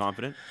 that he's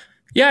confident?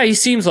 Yeah, he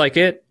seems like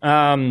it.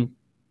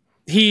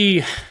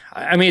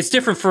 It's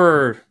different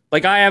for,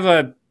 like, I have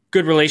a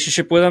good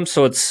relationship with him,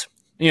 so it's,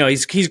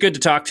 he's good to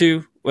talk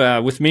to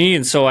with me,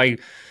 and so I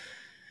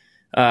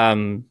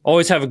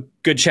always have a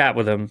good chat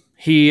with him.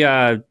 He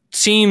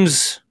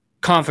seems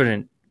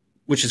confident,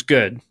 which is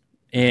good.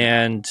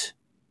 And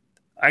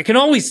I can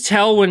always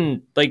tell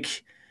when,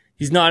 like,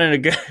 he's not in a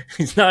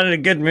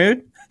good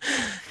mood,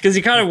 because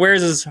he kind of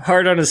wears his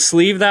heart on his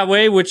sleeve that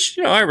way, which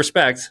I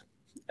respect.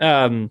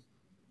 So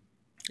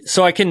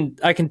I can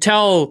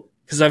tell,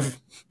 because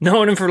I've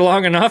known him for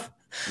long enough.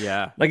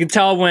 Yeah, I can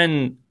tell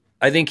when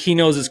I think he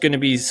knows it's going to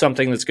be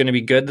something that's going to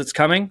be good that's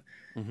coming,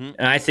 and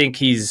I think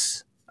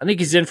he's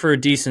in for a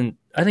decent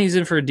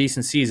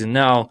season.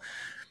 Now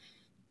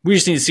we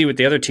just need to see what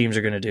the other teams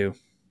are going to do.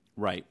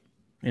 Right.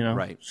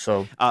 Right.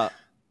 So,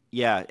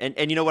 yeah.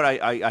 And you know what?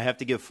 I have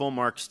to give full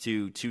marks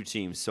to 2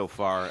 teams so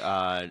far,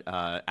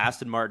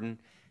 Aston Martin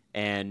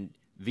and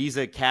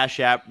Visa Cash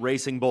App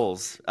Racing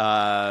Bulls,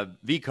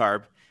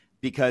 VCarb,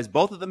 because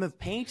both of them have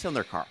paint on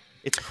their car.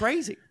 It's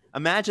crazy.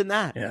 Imagine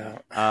that.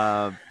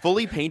 Yeah.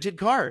 Fully painted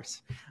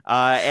cars.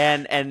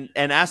 And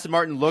Aston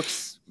Martin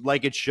looks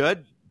like it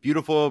should.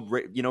 Beautiful,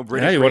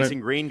 British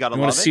racing green. Gotta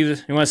love it.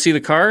 You want to see the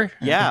car?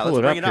 Yeah, let's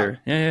bring it up here.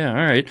 Yeah. All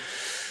right.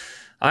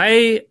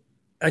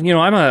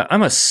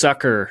 I'm a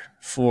sucker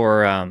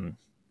for I'm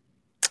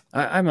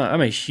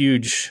a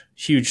huge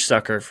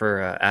sucker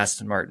for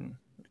Aston Martin,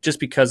 just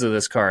because of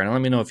this car. And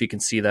let me know if you can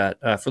see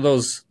that. For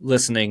those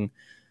listening,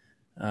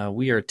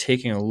 we are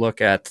taking a look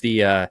at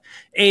the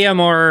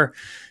AMR24.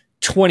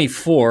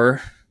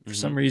 For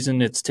some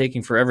reason, it's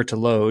taking forever to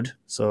load,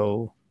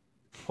 so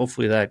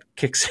hopefully that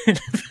kicks in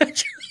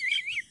eventually.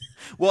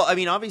 Well, I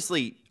mean,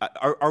 obviously,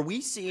 are we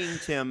seeing,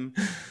 Tim,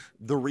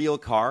 the real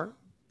car?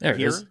 There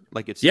here, it is.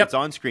 Like it's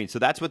on screen. So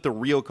that's what the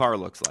real car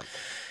looks like.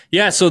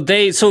 Yeah. So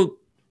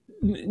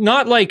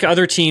not like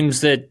other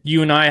teams that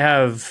you and I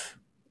have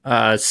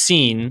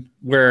seen,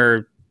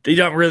 where they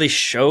don't really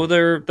show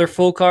their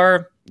full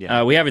car.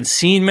 Yeah. We haven't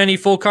seen many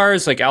full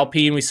cars like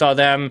Alpine. We saw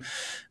them.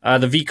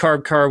 The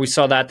VCarb car, we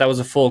saw that. That was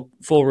a full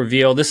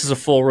reveal. This is a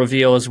full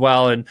reveal as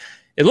well, and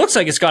it looks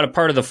like it's got a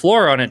part of the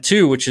floor on it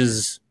too, which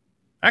is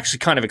actually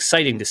kind of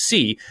exciting to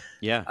see.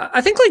 Yeah.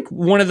 I think, like,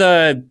 one of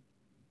the,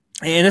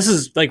 and this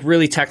is, like,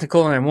 really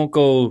technical, and I won't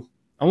go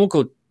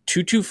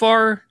too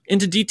far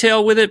into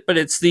detail with it, but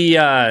it's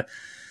it's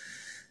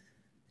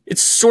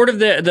sort of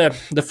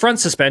the front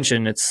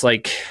suspension. It's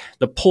like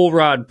the pull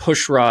rod,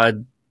 push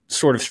rod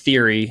sort of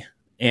theory.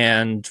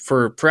 And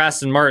for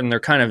Aston Martin, they're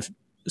kind of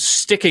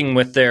sticking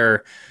with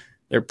their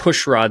their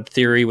push rod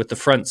theory with the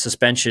front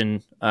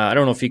suspension. I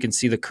don't know if you can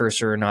see the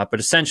cursor or not, but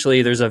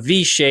essentially there's a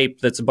V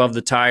shape that's above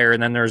the tire,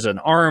 and then there's an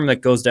arm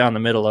that goes down the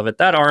middle of it.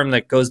 That arm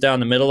that goes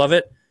down the middle of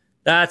it,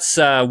 that's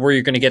where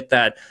you're going to get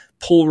that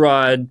pull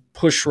rod,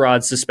 push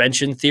rod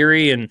suspension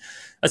theory. And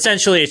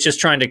essentially it's just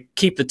trying to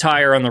keep the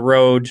tire on the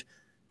road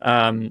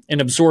and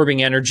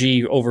absorbing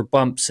energy over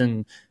bumps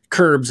and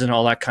curbs and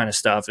all that kind of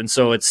stuff. And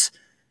so it's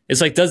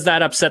like, does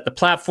that upset the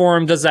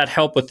platform? Does that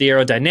help with the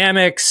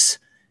aerodynamics?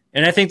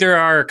 And I think there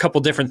are a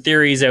couple different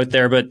theories out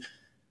there, but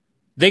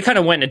they kind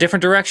of went in a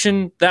different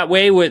direction that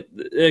way with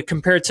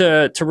compared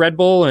to Red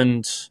Bull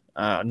and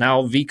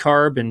now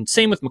V-Carb, and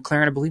same with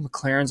McLaren. I believe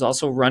McLaren's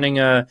also running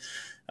a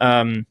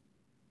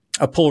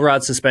pull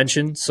rod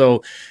suspension.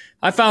 So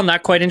I found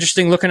that quite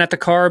interesting looking at the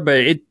car, but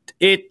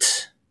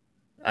it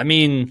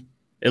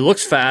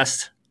looks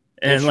fast.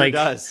 And it sure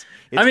does.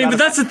 But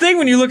that's the thing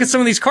when you look at some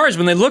of these cars,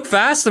 when they look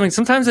fast,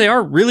 sometimes they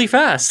are really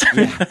fast.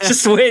 Yeah. That's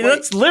just the way,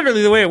 that's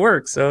literally the way it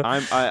works. So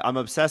I'm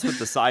obsessed with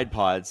the side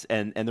pods.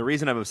 And the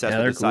reason I'm obsessed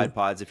with the side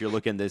pods, if you're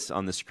looking this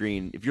on the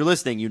screen, if you're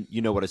listening,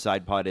 you know what a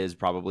side pod is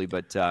probably,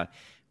 but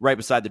right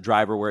beside the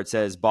driver where it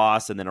says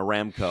Boss and then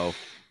Aramco.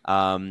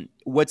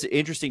 What's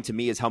interesting to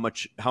me is how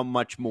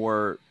much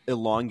more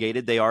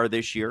elongated they are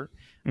this year.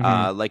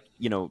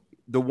 Mm-hmm.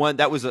 The one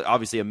that was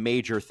obviously a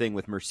major thing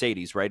with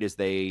Mercedes, right? Is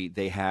they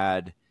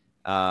had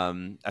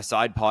a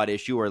side pod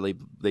issue, or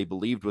they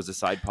believed was a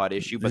side pod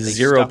issue, but they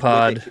zero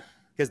pod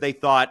because they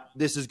thought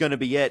this is going to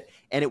be it,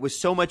 and it was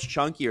so much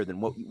chunkier than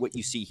what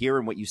you see here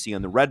and what you see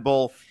on the Red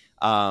Bull.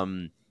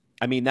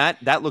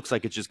 That looks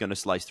like it's just going to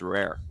slice through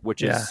air, which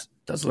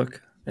does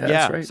look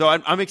that's right. So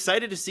I'm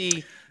excited to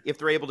see if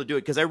they're able to do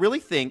it, because I really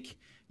think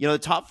the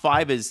top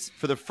five is,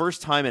 for the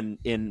first time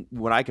in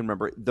what I can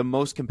remember, the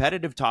most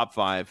competitive top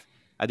five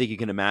I think you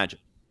can imagine,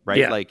 right?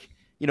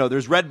 Yeah.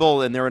 There's Red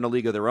Bull and they're in a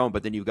league of their own,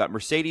 but then you've got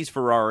Mercedes,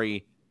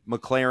 Ferrari,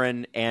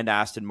 McLaren, and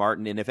Aston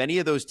Martin. And if any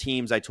of those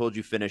teams I told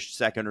you finished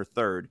second or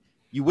third,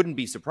 you wouldn't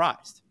be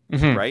surprised,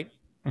 right?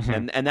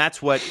 Mm-hmm. And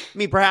that's what,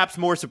 perhaps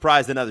more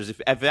surprised than others.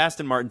 If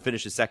Aston Martin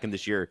finishes second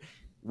this year,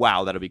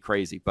 wow, that'll be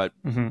crazy. But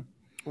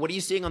what are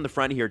you seeing on the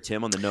front here,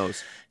 Tim, on the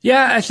nose?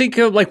 Yeah, I think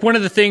one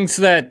of the things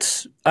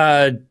that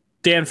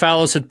Dan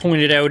Fallows had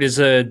pointed out is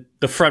the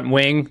front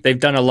wing. They've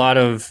done a lot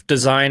of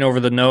design over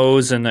the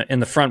nose and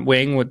the front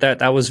wing. With that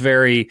was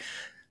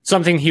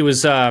something he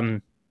was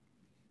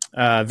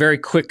very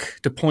quick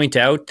to point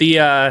out.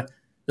 The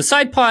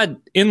side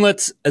pod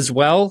inlets as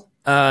well.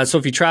 So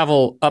if you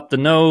travel up the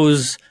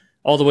nose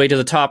all the way to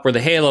the top where the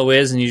halo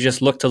is, and you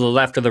just look to the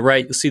left or the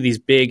right, you'll see these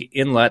big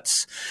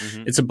inlets.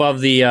 Mm-hmm. It's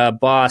above the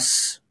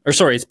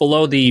it's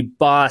below the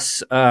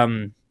Boss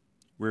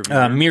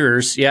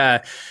mirrors.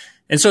 Yeah.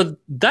 And so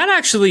that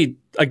actually,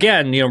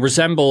 again,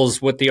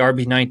 resembles what the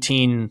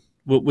RB19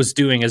 was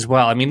doing as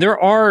well. There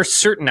are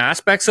certain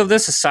aspects of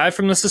this, aside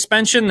from the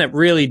suspension, that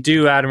really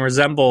do, Adam,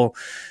 resemble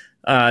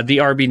the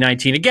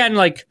RB19. Again,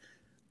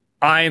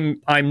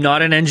 I'm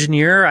not an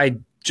engineer. I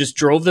just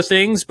drove the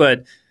things,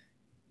 but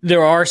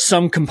there are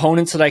some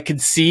components that I could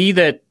see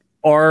that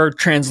are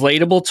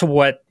translatable to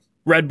what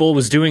Red Bull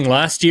was doing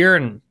last year.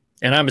 And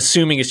I'm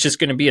assuming it's just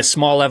going to be a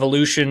small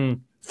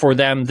evolution for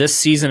them this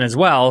season as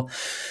well.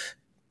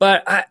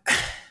 But I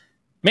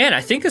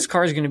think this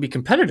car is going to be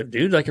competitive,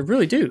 dude. I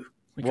really do.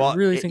 I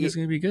really think it's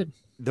going to be good.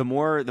 The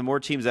more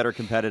teams that are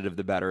competitive,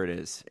 the better it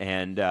is.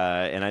 And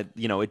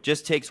it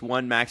just takes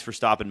one Max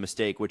Verstappen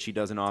mistake, which he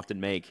doesn't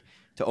often make,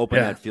 to open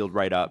that field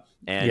right up.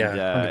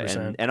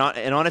 And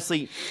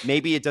honestly,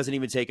 maybe it doesn't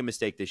even take a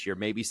mistake this year.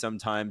 Maybe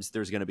sometimes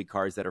there's going to be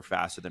cars that are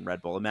faster than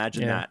Red Bull.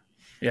 Imagine that.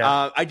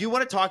 Yeah. I do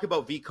want to talk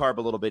about V-Carb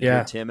a little bit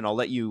here, Tim, and I'll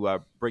let you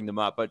bring them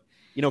up. But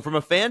from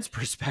a fan's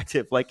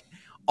perspective,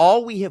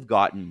 all we have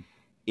gotten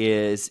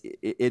is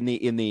in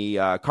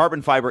the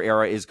carbon fiber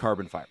era is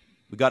carbon fiber.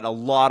 We've gotten a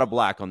lot of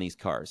black on these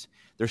cars.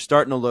 They're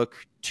starting to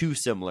look too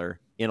similar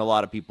in a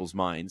lot of people's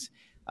minds.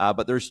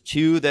 But there's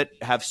two that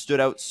have stood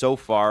out so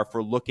far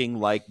for looking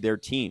like their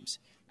teams.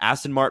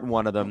 Aston Martin,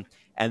 one of them,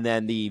 and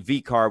then the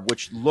V-Carb,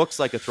 which looks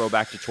like a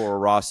throwback to Toro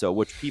Rosso,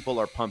 which people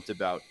are pumped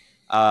about.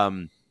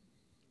 I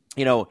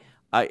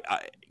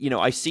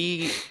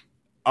see.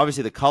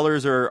 Obviously, the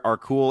colors are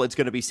cool. It's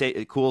going to be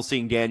cool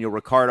seeing Daniel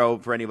Ricciardo,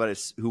 for anybody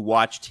who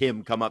watched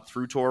him come up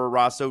through Toro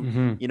Rosso,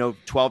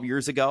 12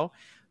 years ago.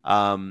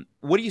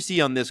 What do you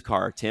see on this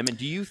car, Tim? And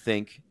do you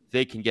think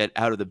they can get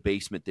out of the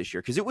basement this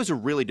year? Because it was a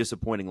really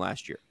disappointing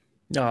last year.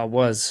 No, it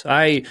was.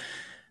 I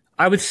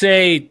would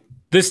say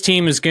this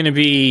team is going to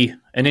be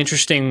an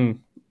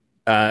interesting,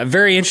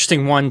 very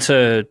interesting one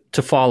to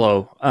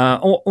follow.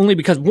 Only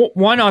because,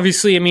 one,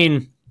 obviously,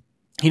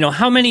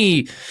 how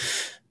many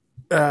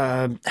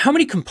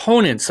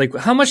components,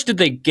 how much did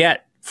they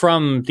get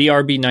from the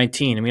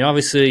RB19?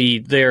 Obviously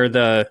they're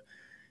the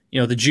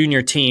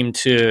junior team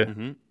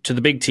to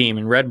the big team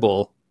in Red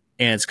Bull.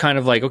 And it's kind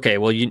of okay,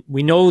 well,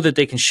 we know that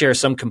they can share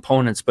some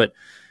components, but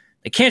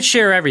they can't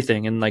share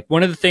everything. And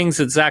one of the things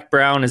that Zach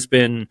Brown has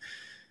been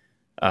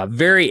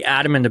very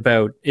adamant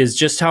about is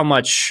just how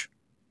much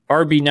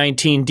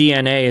RB19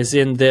 DNA is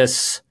in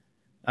this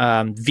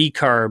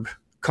V-Carb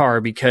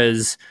car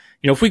because,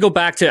 if we go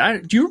back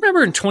to, do you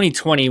remember in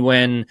 2020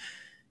 when,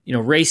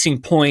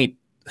 Racing Point,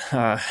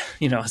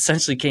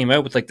 essentially came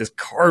out with like this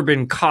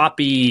carbon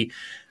copy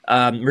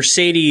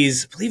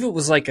Mercedes, I believe it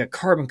was like a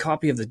carbon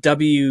copy of the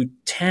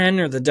W10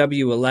 or the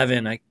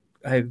W11.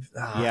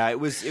 It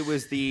was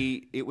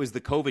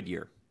the COVID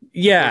year.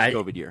 Yeah,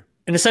 COVID year,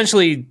 and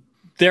essentially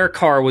their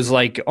car was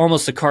like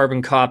almost a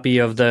carbon copy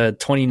of the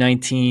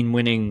 2019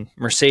 winning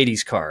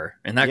Mercedes car,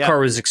 and that car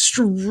was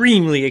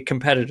extremely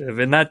competitive,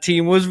 and that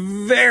team was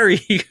very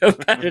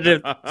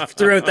competitive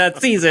throughout that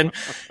season,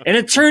 and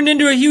it turned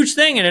into a huge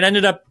thing, and it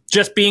ended up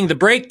just being the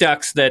brake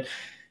ducts that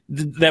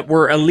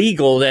were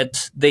illegal,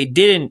 that they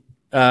didn't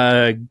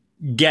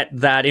get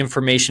that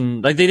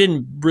information. Like, they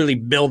didn't really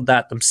build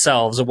that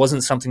themselves. It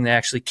wasn't something they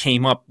actually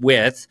came up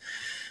with.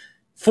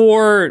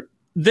 For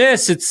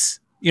this, it's,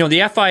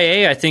 the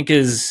FIA, I think,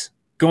 is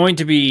going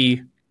to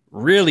be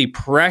really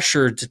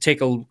pressured to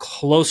take a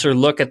closer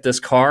look at this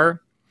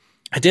car.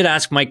 I did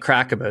ask Mike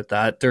Crack about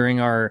that during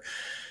our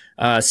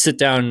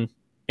sit-down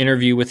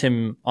interview with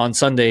him on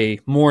Sunday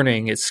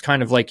morning. It's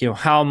kind of like,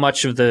 how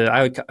much of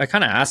I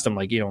kind of asked him,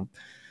 like,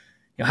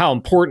 how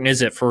important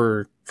is it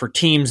for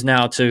teams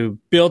now to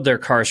build their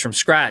cars from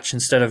scratch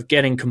instead of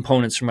getting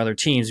components from other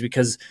teams?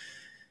 Because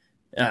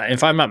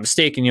if I'm not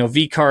mistaken,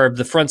 V-carb,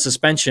 the front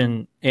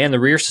suspension and the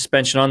rear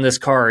suspension on this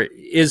car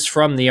is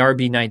from the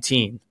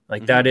RB19.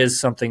 Like, that is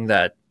something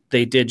that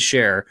they did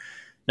share.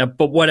 Now,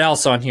 but what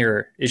else on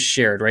here is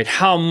shared, right?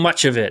 How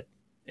much of it?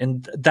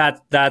 And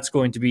that's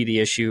going to be the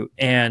issue.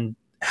 And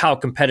how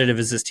competitive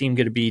is this team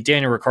going to be?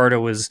 Daniel Ricciardo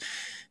was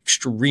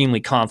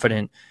extremely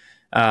confident.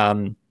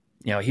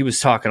 He was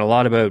talking a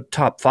lot about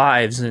top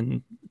fives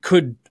and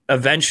could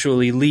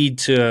eventually lead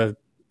to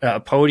a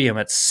podium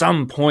at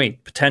some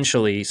point,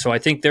 potentially. So I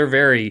think they're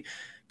very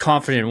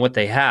confident in what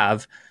they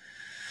have.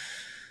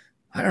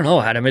 I don't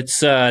know, Adam. It's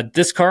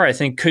this car, I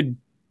think, could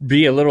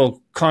be a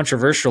little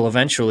controversial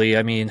eventually.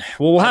 I mean,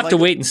 we'll have to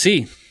wait and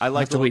see. I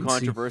like the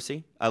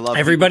controversy. I love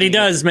everybody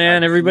does,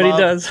 man. Everybody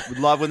does.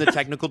 Love when the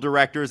technical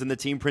directors and the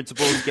team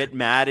principals get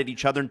mad at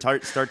each other and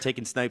start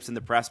taking snipes in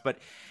the press. But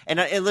and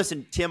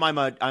listen, Tim, I'm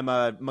a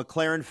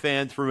McLaren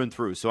fan through and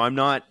through, so I'm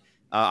not.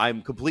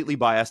 I'm completely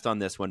biased on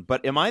this one.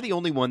 But am I the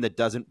only one that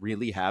doesn't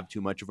really have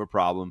too much of a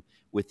problem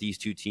with these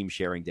two teams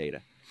sharing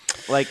data?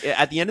 Like,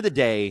 at the end of the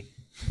day,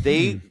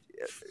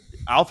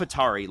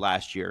 AlphaTauri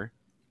last year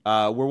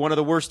were one of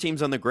the worst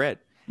teams on the grid.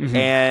 Mm-hmm.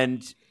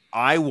 And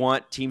I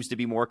want teams to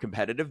be more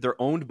competitive.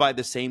 They're owned by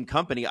the same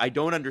company. I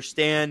don't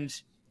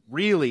understand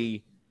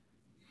really,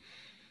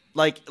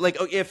 like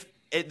if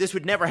this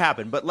would never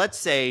happen, but let's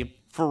say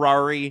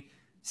Ferrari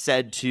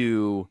said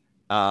to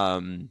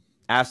Aston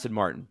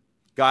Martin,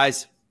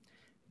 guys,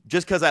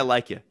 just because I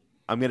like you,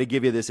 I'm going to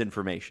give you this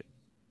information.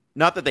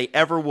 Not that they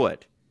ever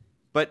would,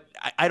 but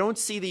I don't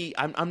see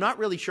I'm not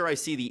really sure I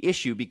see the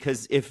issue,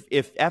 because if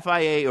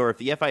FIA, or if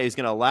the FIA is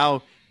going to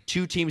allow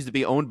two teams to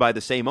be owned by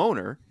the same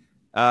owner,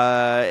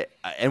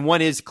 and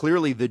one is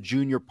clearly the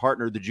junior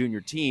partner, the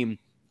junior team,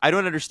 I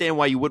don't understand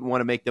why you wouldn't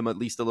want to make them at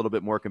least a little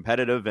bit more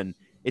competitive. And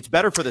it's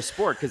better for the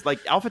sport, because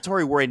like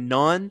AlphaTauri were a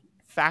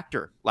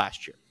non-factor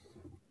last year.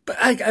 But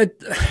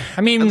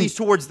I mean, at least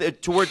towards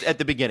at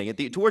the beginning,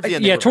 towards the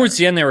end. Yeah, towards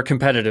the end they were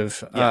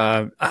competitive.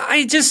 Yeah.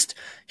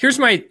 Here's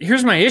my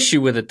issue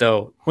with it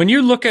though. When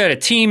you look at a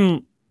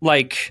team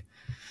like,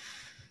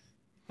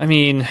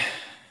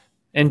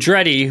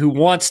 Andretti, who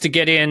wants to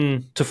get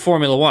into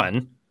Formula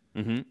One,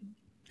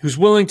 who's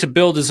willing to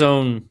build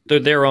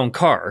their own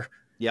car.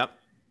 Yep.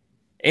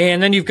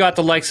 And then you've got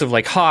the likes of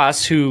like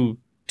Haas, who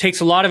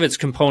takes a lot of its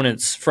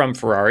components from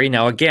Ferrari.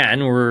 Now,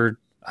 again,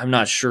 I'm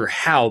not sure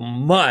how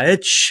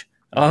much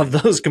of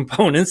those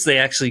components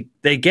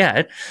they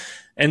get.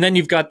 And then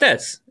you've got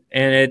this,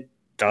 and it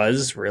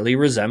does really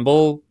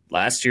resemble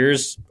last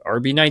year's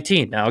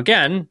RB19. Now,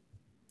 again,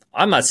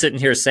 I'm not sitting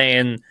here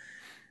saying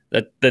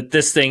that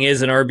this thing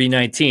is an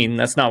RB19.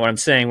 That's not what I'm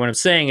saying. What I'm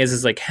saying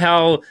is like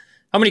how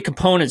many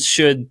components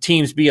should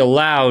teams be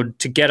allowed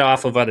to get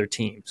off of other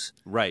teams?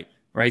 Right.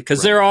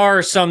 Because there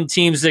are some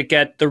teams that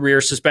get the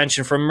rear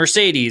suspension from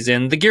Mercedes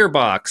and the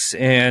gearbox,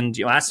 and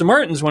Aston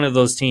Martin's one of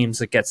those teams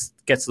that gets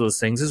those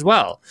things as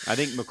well. I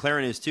think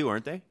McLaren is too,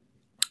 aren't they?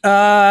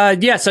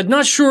 Yes, I'm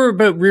not sure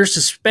about rear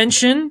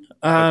suspension.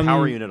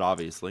 Power unit,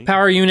 obviously.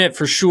 Power unit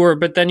for sure,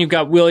 but then you've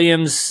got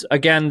Williams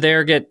again.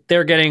 They're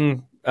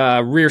getting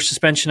rear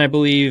suspension, I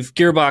believe,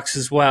 gearbox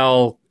as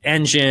well,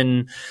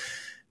 engine.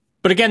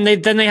 But again,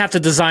 they have to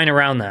design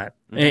around that,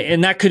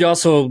 and that could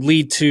also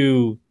lead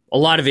to a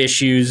lot of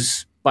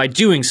issues by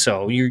doing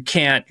so. Your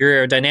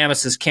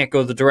aerodynamicists can't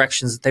go the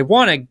directions that they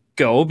want to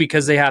go,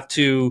 because they have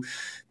to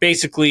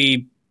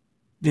basically,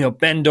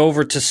 bend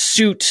over to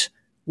suit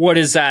what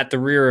is at the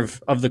rear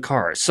of the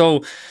car.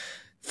 So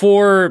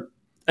for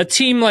a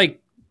team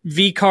like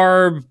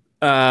V-Carb,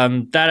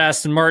 that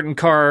Aston Martin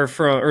car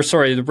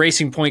the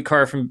Racing Point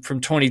car from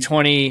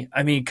 2020,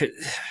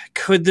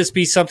 could this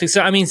be something?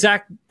 So,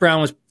 Zach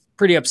Brown was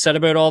pretty upset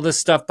about all this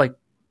stuff, like,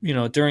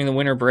 during the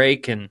winter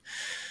break, and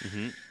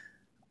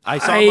I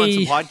saw him on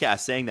some podcast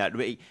saying that.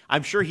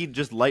 I'm sure he'd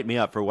just light me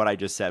up for what I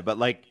just said, but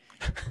like,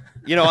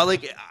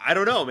 I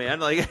don't know, man.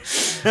 Like,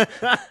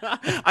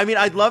 I mean,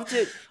 I'd love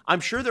to. I'm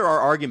sure there are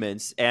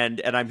arguments,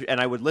 and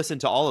I would listen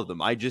to all of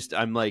them.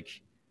 I'm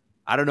like,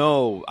 I don't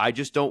know. I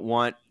don't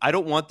want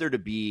there to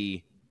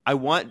be. I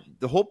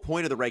want the whole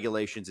point of the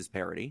regulations is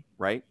parity,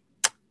 right?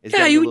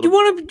 You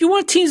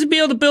want teams to be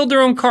able to build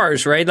their own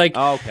cars, right? Like,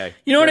 okay,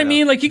 you know what I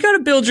mean? Like, you got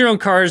to build your own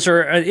cars,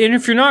 and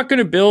if you're not going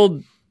to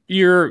build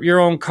your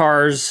own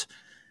cars,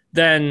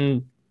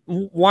 then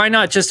why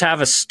not just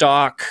have a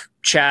stock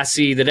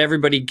chassis that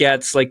everybody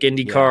gets, like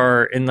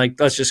IndyCar, and like,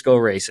 let's just go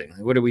racing.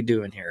 What are we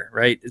doing here,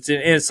 right?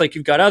 It's like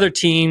you've got other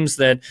teams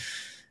that,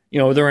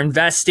 they're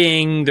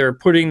investing, they're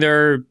putting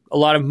a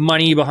lot of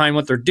money behind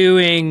what they're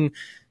doing,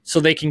 so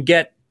they can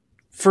get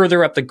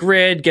further up the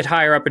grid, get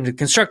higher up into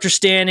constructor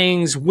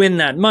standings, win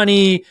that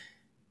money.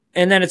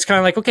 And then it's kind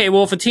of like, okay,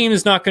 well, if a team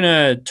is not going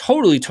to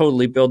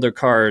totally build their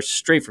cars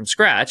straight from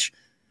scratch,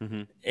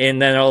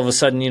 and then all of a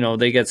sudden,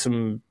 they get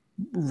some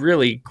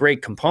really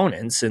great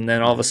components, and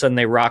then all of a sudden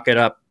they rocket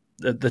up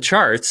the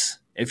charts.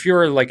 If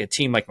you're like a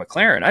team like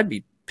McLaren, I'd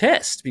be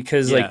pissed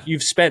because like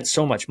you've spent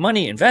so much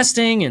money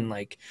investing and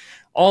like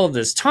all of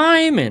this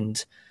time,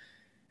 and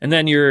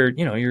then you're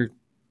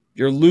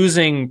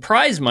losing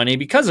prize money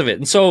because of it.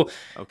 And so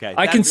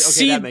I can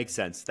see that makes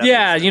sense.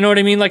 You know what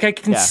I mean? Like I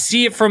can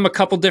see it from a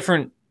couple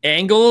different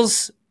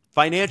angles.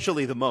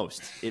 Financially, the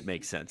most it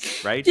makes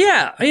sense, right?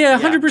 Yeah,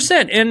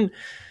 100%. And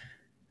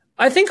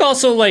I think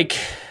also like,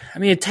 I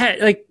mean,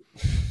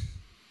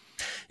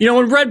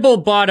 when Red Bull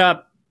bought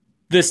up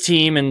this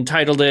team and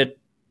titled it,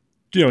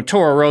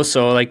 Toro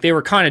Rosso, like they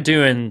were kind of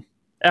doing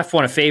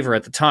F1 a favor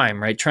at the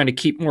time, right? Trying to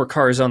keep more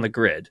cars on the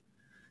grid.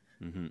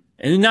 And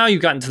now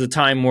you've gotten to the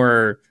time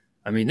where,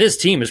 I mean, this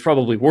team is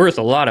probably worth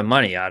a lot of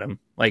money, Adam.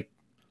 Like,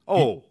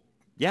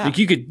 like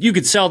you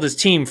could sell this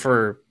team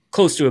for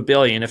close to $1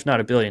 billion, if not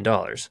 $1 billion.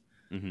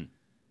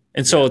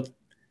 And so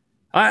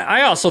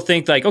I also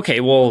think like, okay,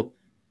 well,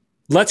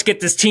 let's get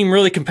this team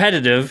really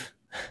competitive.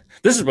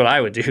 This is what I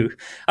would do.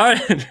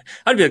 I'd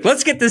be like,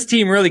 let's get this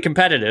team really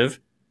competitive.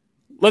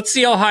 Let's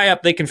see how high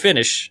up they can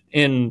finish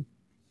in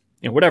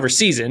whatever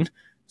season.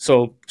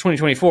 So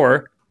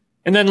 2024.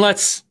 And then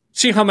let's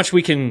see how much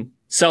we can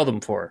sell them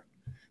for.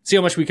 See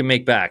how much we can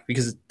make back,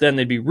 because then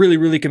they'd be really,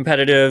 really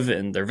competitive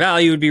and their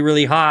value would be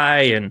really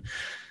high. And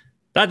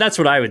that's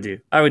what I would do.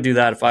 I would do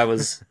that if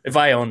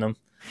I owned them.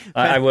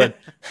 I would.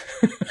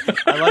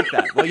 I like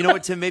that. Well, you know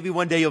what, Tim? Maybe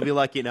one day you'll be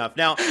lucky enough.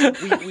 Now,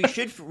 we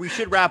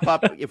should wrap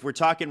up. If we're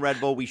talking Red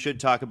Bull, we should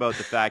talk about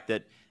the fact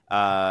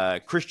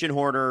that Christian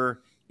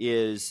Horner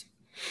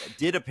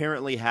did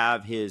apparently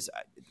have his.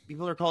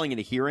 People are calling it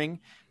a hearing,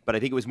 but I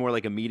think it was more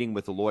like a meeting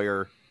with a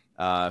lawyer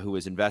who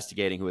was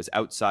investigating, who was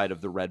outside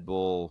of the Red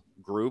Bull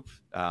group,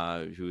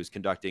 who was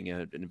conducting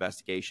an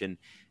investigation.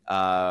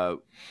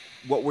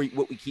 What we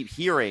keep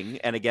hearing,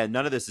 and again,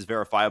 none of this is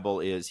verifiable,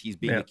 is he's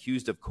being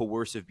accused of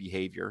coercive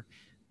behavior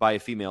by a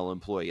female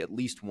employee, at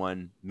least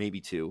one,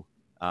 maybe two,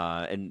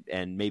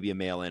 and maybe a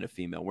male and a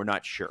female. We're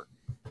not sure.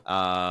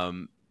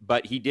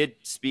 But he did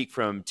speak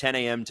from 10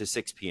 a.m. to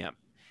 6 p.m.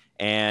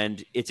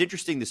 And it's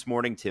interesting this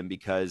morning, Tim,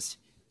 because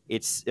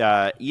it's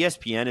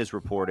ESPN is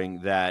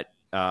reporting that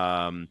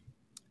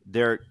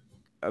their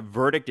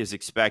verdict is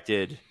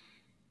expected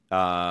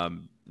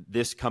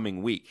this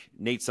coming week.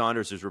 Nate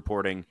Saunders is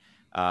reporting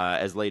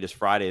as late as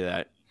Friday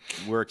that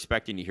we're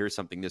expecting to hear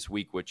something this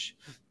week, which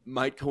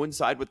might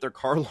coincide with their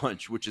car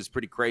launch, which is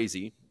pretty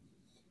crazy.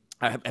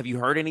 Have you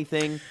heard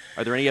anything?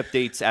 Are there any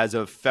updates as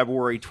of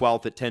February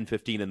 12th at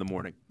 10:15 in the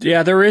morning?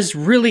 Yeah, there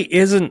really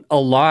isn't a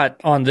lot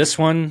on this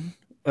one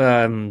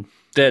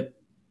that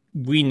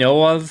we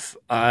know of.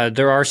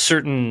 There are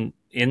certain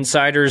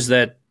insiders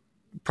that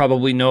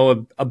probably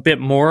know a bit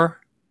more.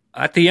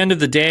 At the end of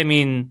the day, I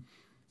mean,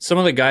 some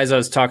of the guys I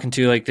was talking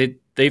to, like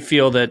they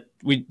feel that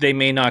they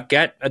may not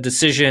get a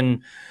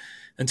decision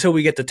until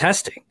we get the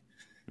testing.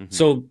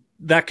 So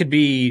that could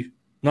be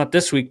not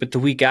this week, but the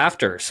week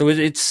after. So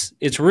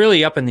it's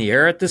really up in the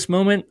air at this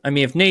moment. I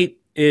mean, if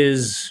Nate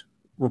is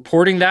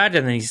reporting that,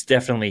 and then he's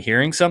definitely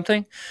hearing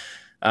something.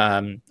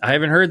 I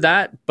haven't heard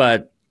that,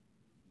 but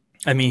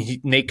I mean,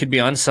 Nate could be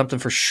on something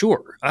for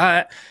sure.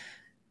 I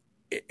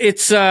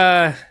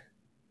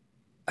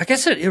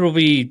guess it will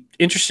be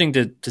interesting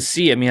to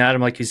see. I mean,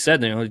 Adam, like you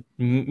said,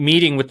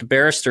 meeting with the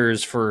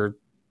barristers for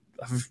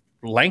a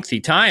lengthy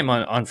time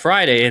on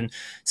Friday, and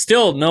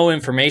still no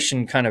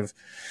information kind of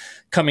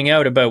coming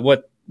out about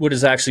what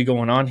is actually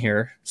going on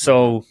here.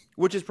 So,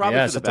 which is probably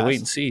for the best. To wait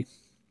and see.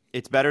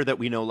 It's better that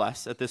we know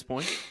less at this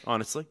point,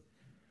 honestly.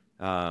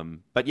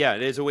 But yeah,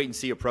 it is a wait and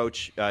see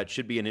approach. It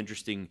should be an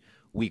interesting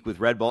week with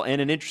Red Bull, and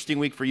an interesting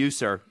week for you,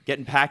 sir.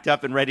 Getting packed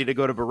up and ready to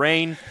go to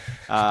Bahrain.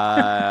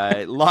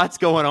 Lots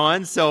going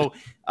on. So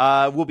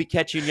we'll be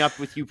catching up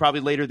with you probably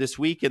later this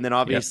week, and then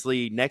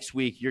obviously next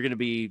week you're going to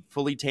be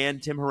fully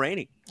tanned Tim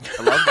Hauraney.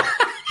 I love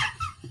that.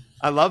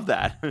 I love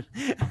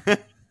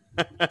that.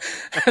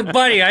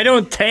 Buddy, I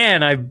don't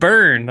tan. I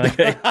burn. Like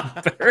I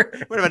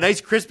burn. What have a nice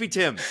crispy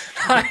Tim.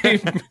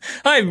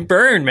 I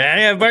burn,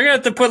 man. I'm going to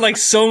have to put like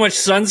so much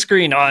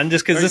sunscreen on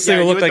just because this thing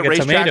will look like a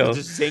tomato.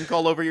 Just zinc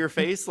all over your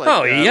face. Like,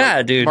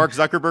 like dude. Mark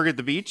Zuckerberg at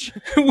the beach.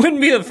 It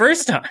wouldn't be the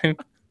first time.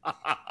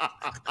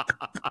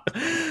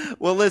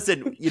 Well,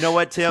 listen, you know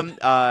what, Tim?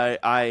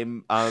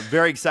 I'm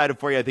very excited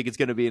for you. I think it's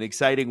going to be an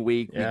exciting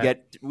week. Yeah.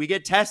 We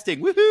get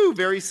testing, woohoo,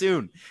 very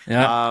soon.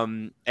 Yeah.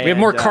 We have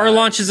more car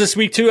launches this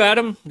week too,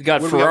 Adam. We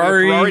got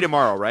Ferrari. We have Ferrari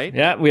tomorrow, right?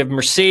 Yeah, we have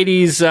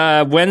Mercedes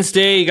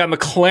Wednesday. You got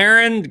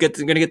McLaren.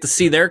 Going to get to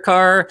see their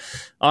car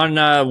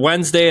on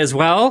Wednesday as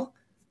well.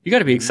 You got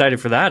to be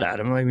excited for that,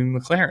 Adam. I mean,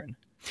 McLaren.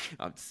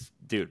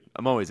 Dude,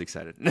 I'm always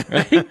excited.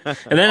 Right?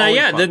 And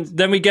then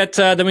then we get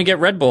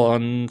Red Bull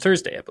on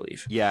Thursday, I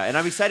believe. Yeah, and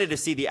I'm excited to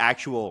see the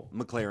actual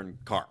McLaren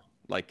car,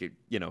 like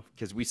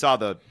because we saw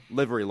the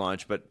livery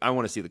launch, but I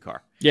want to see the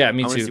car. Yeah,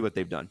 me too. I want to see what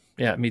they've done.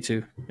 Yeah, me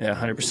too. Yeah,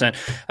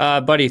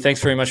 100%. Buddy,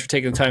 thanks very much for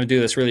taking the time to do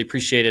this. Really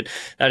appreciate it.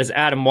 That is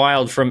Adam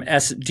Wild from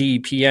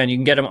SDPN. You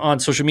can get him on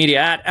social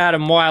media at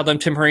Adam Wild. I'm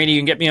Tim Haraney. You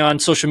can get me on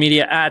social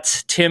media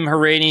at Tim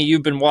Haraney.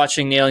 You've been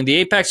watching Nailing the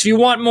Apex. If you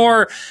want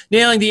more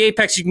Nailing the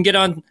Apex, you can get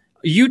on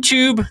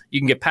YouTube. You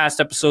can get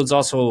past episodes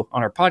also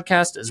on our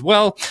podcast as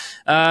well.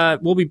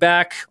 We'll be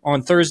back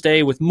on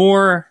Thursday with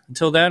more.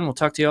 Until then, we'll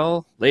talk to you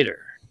all later.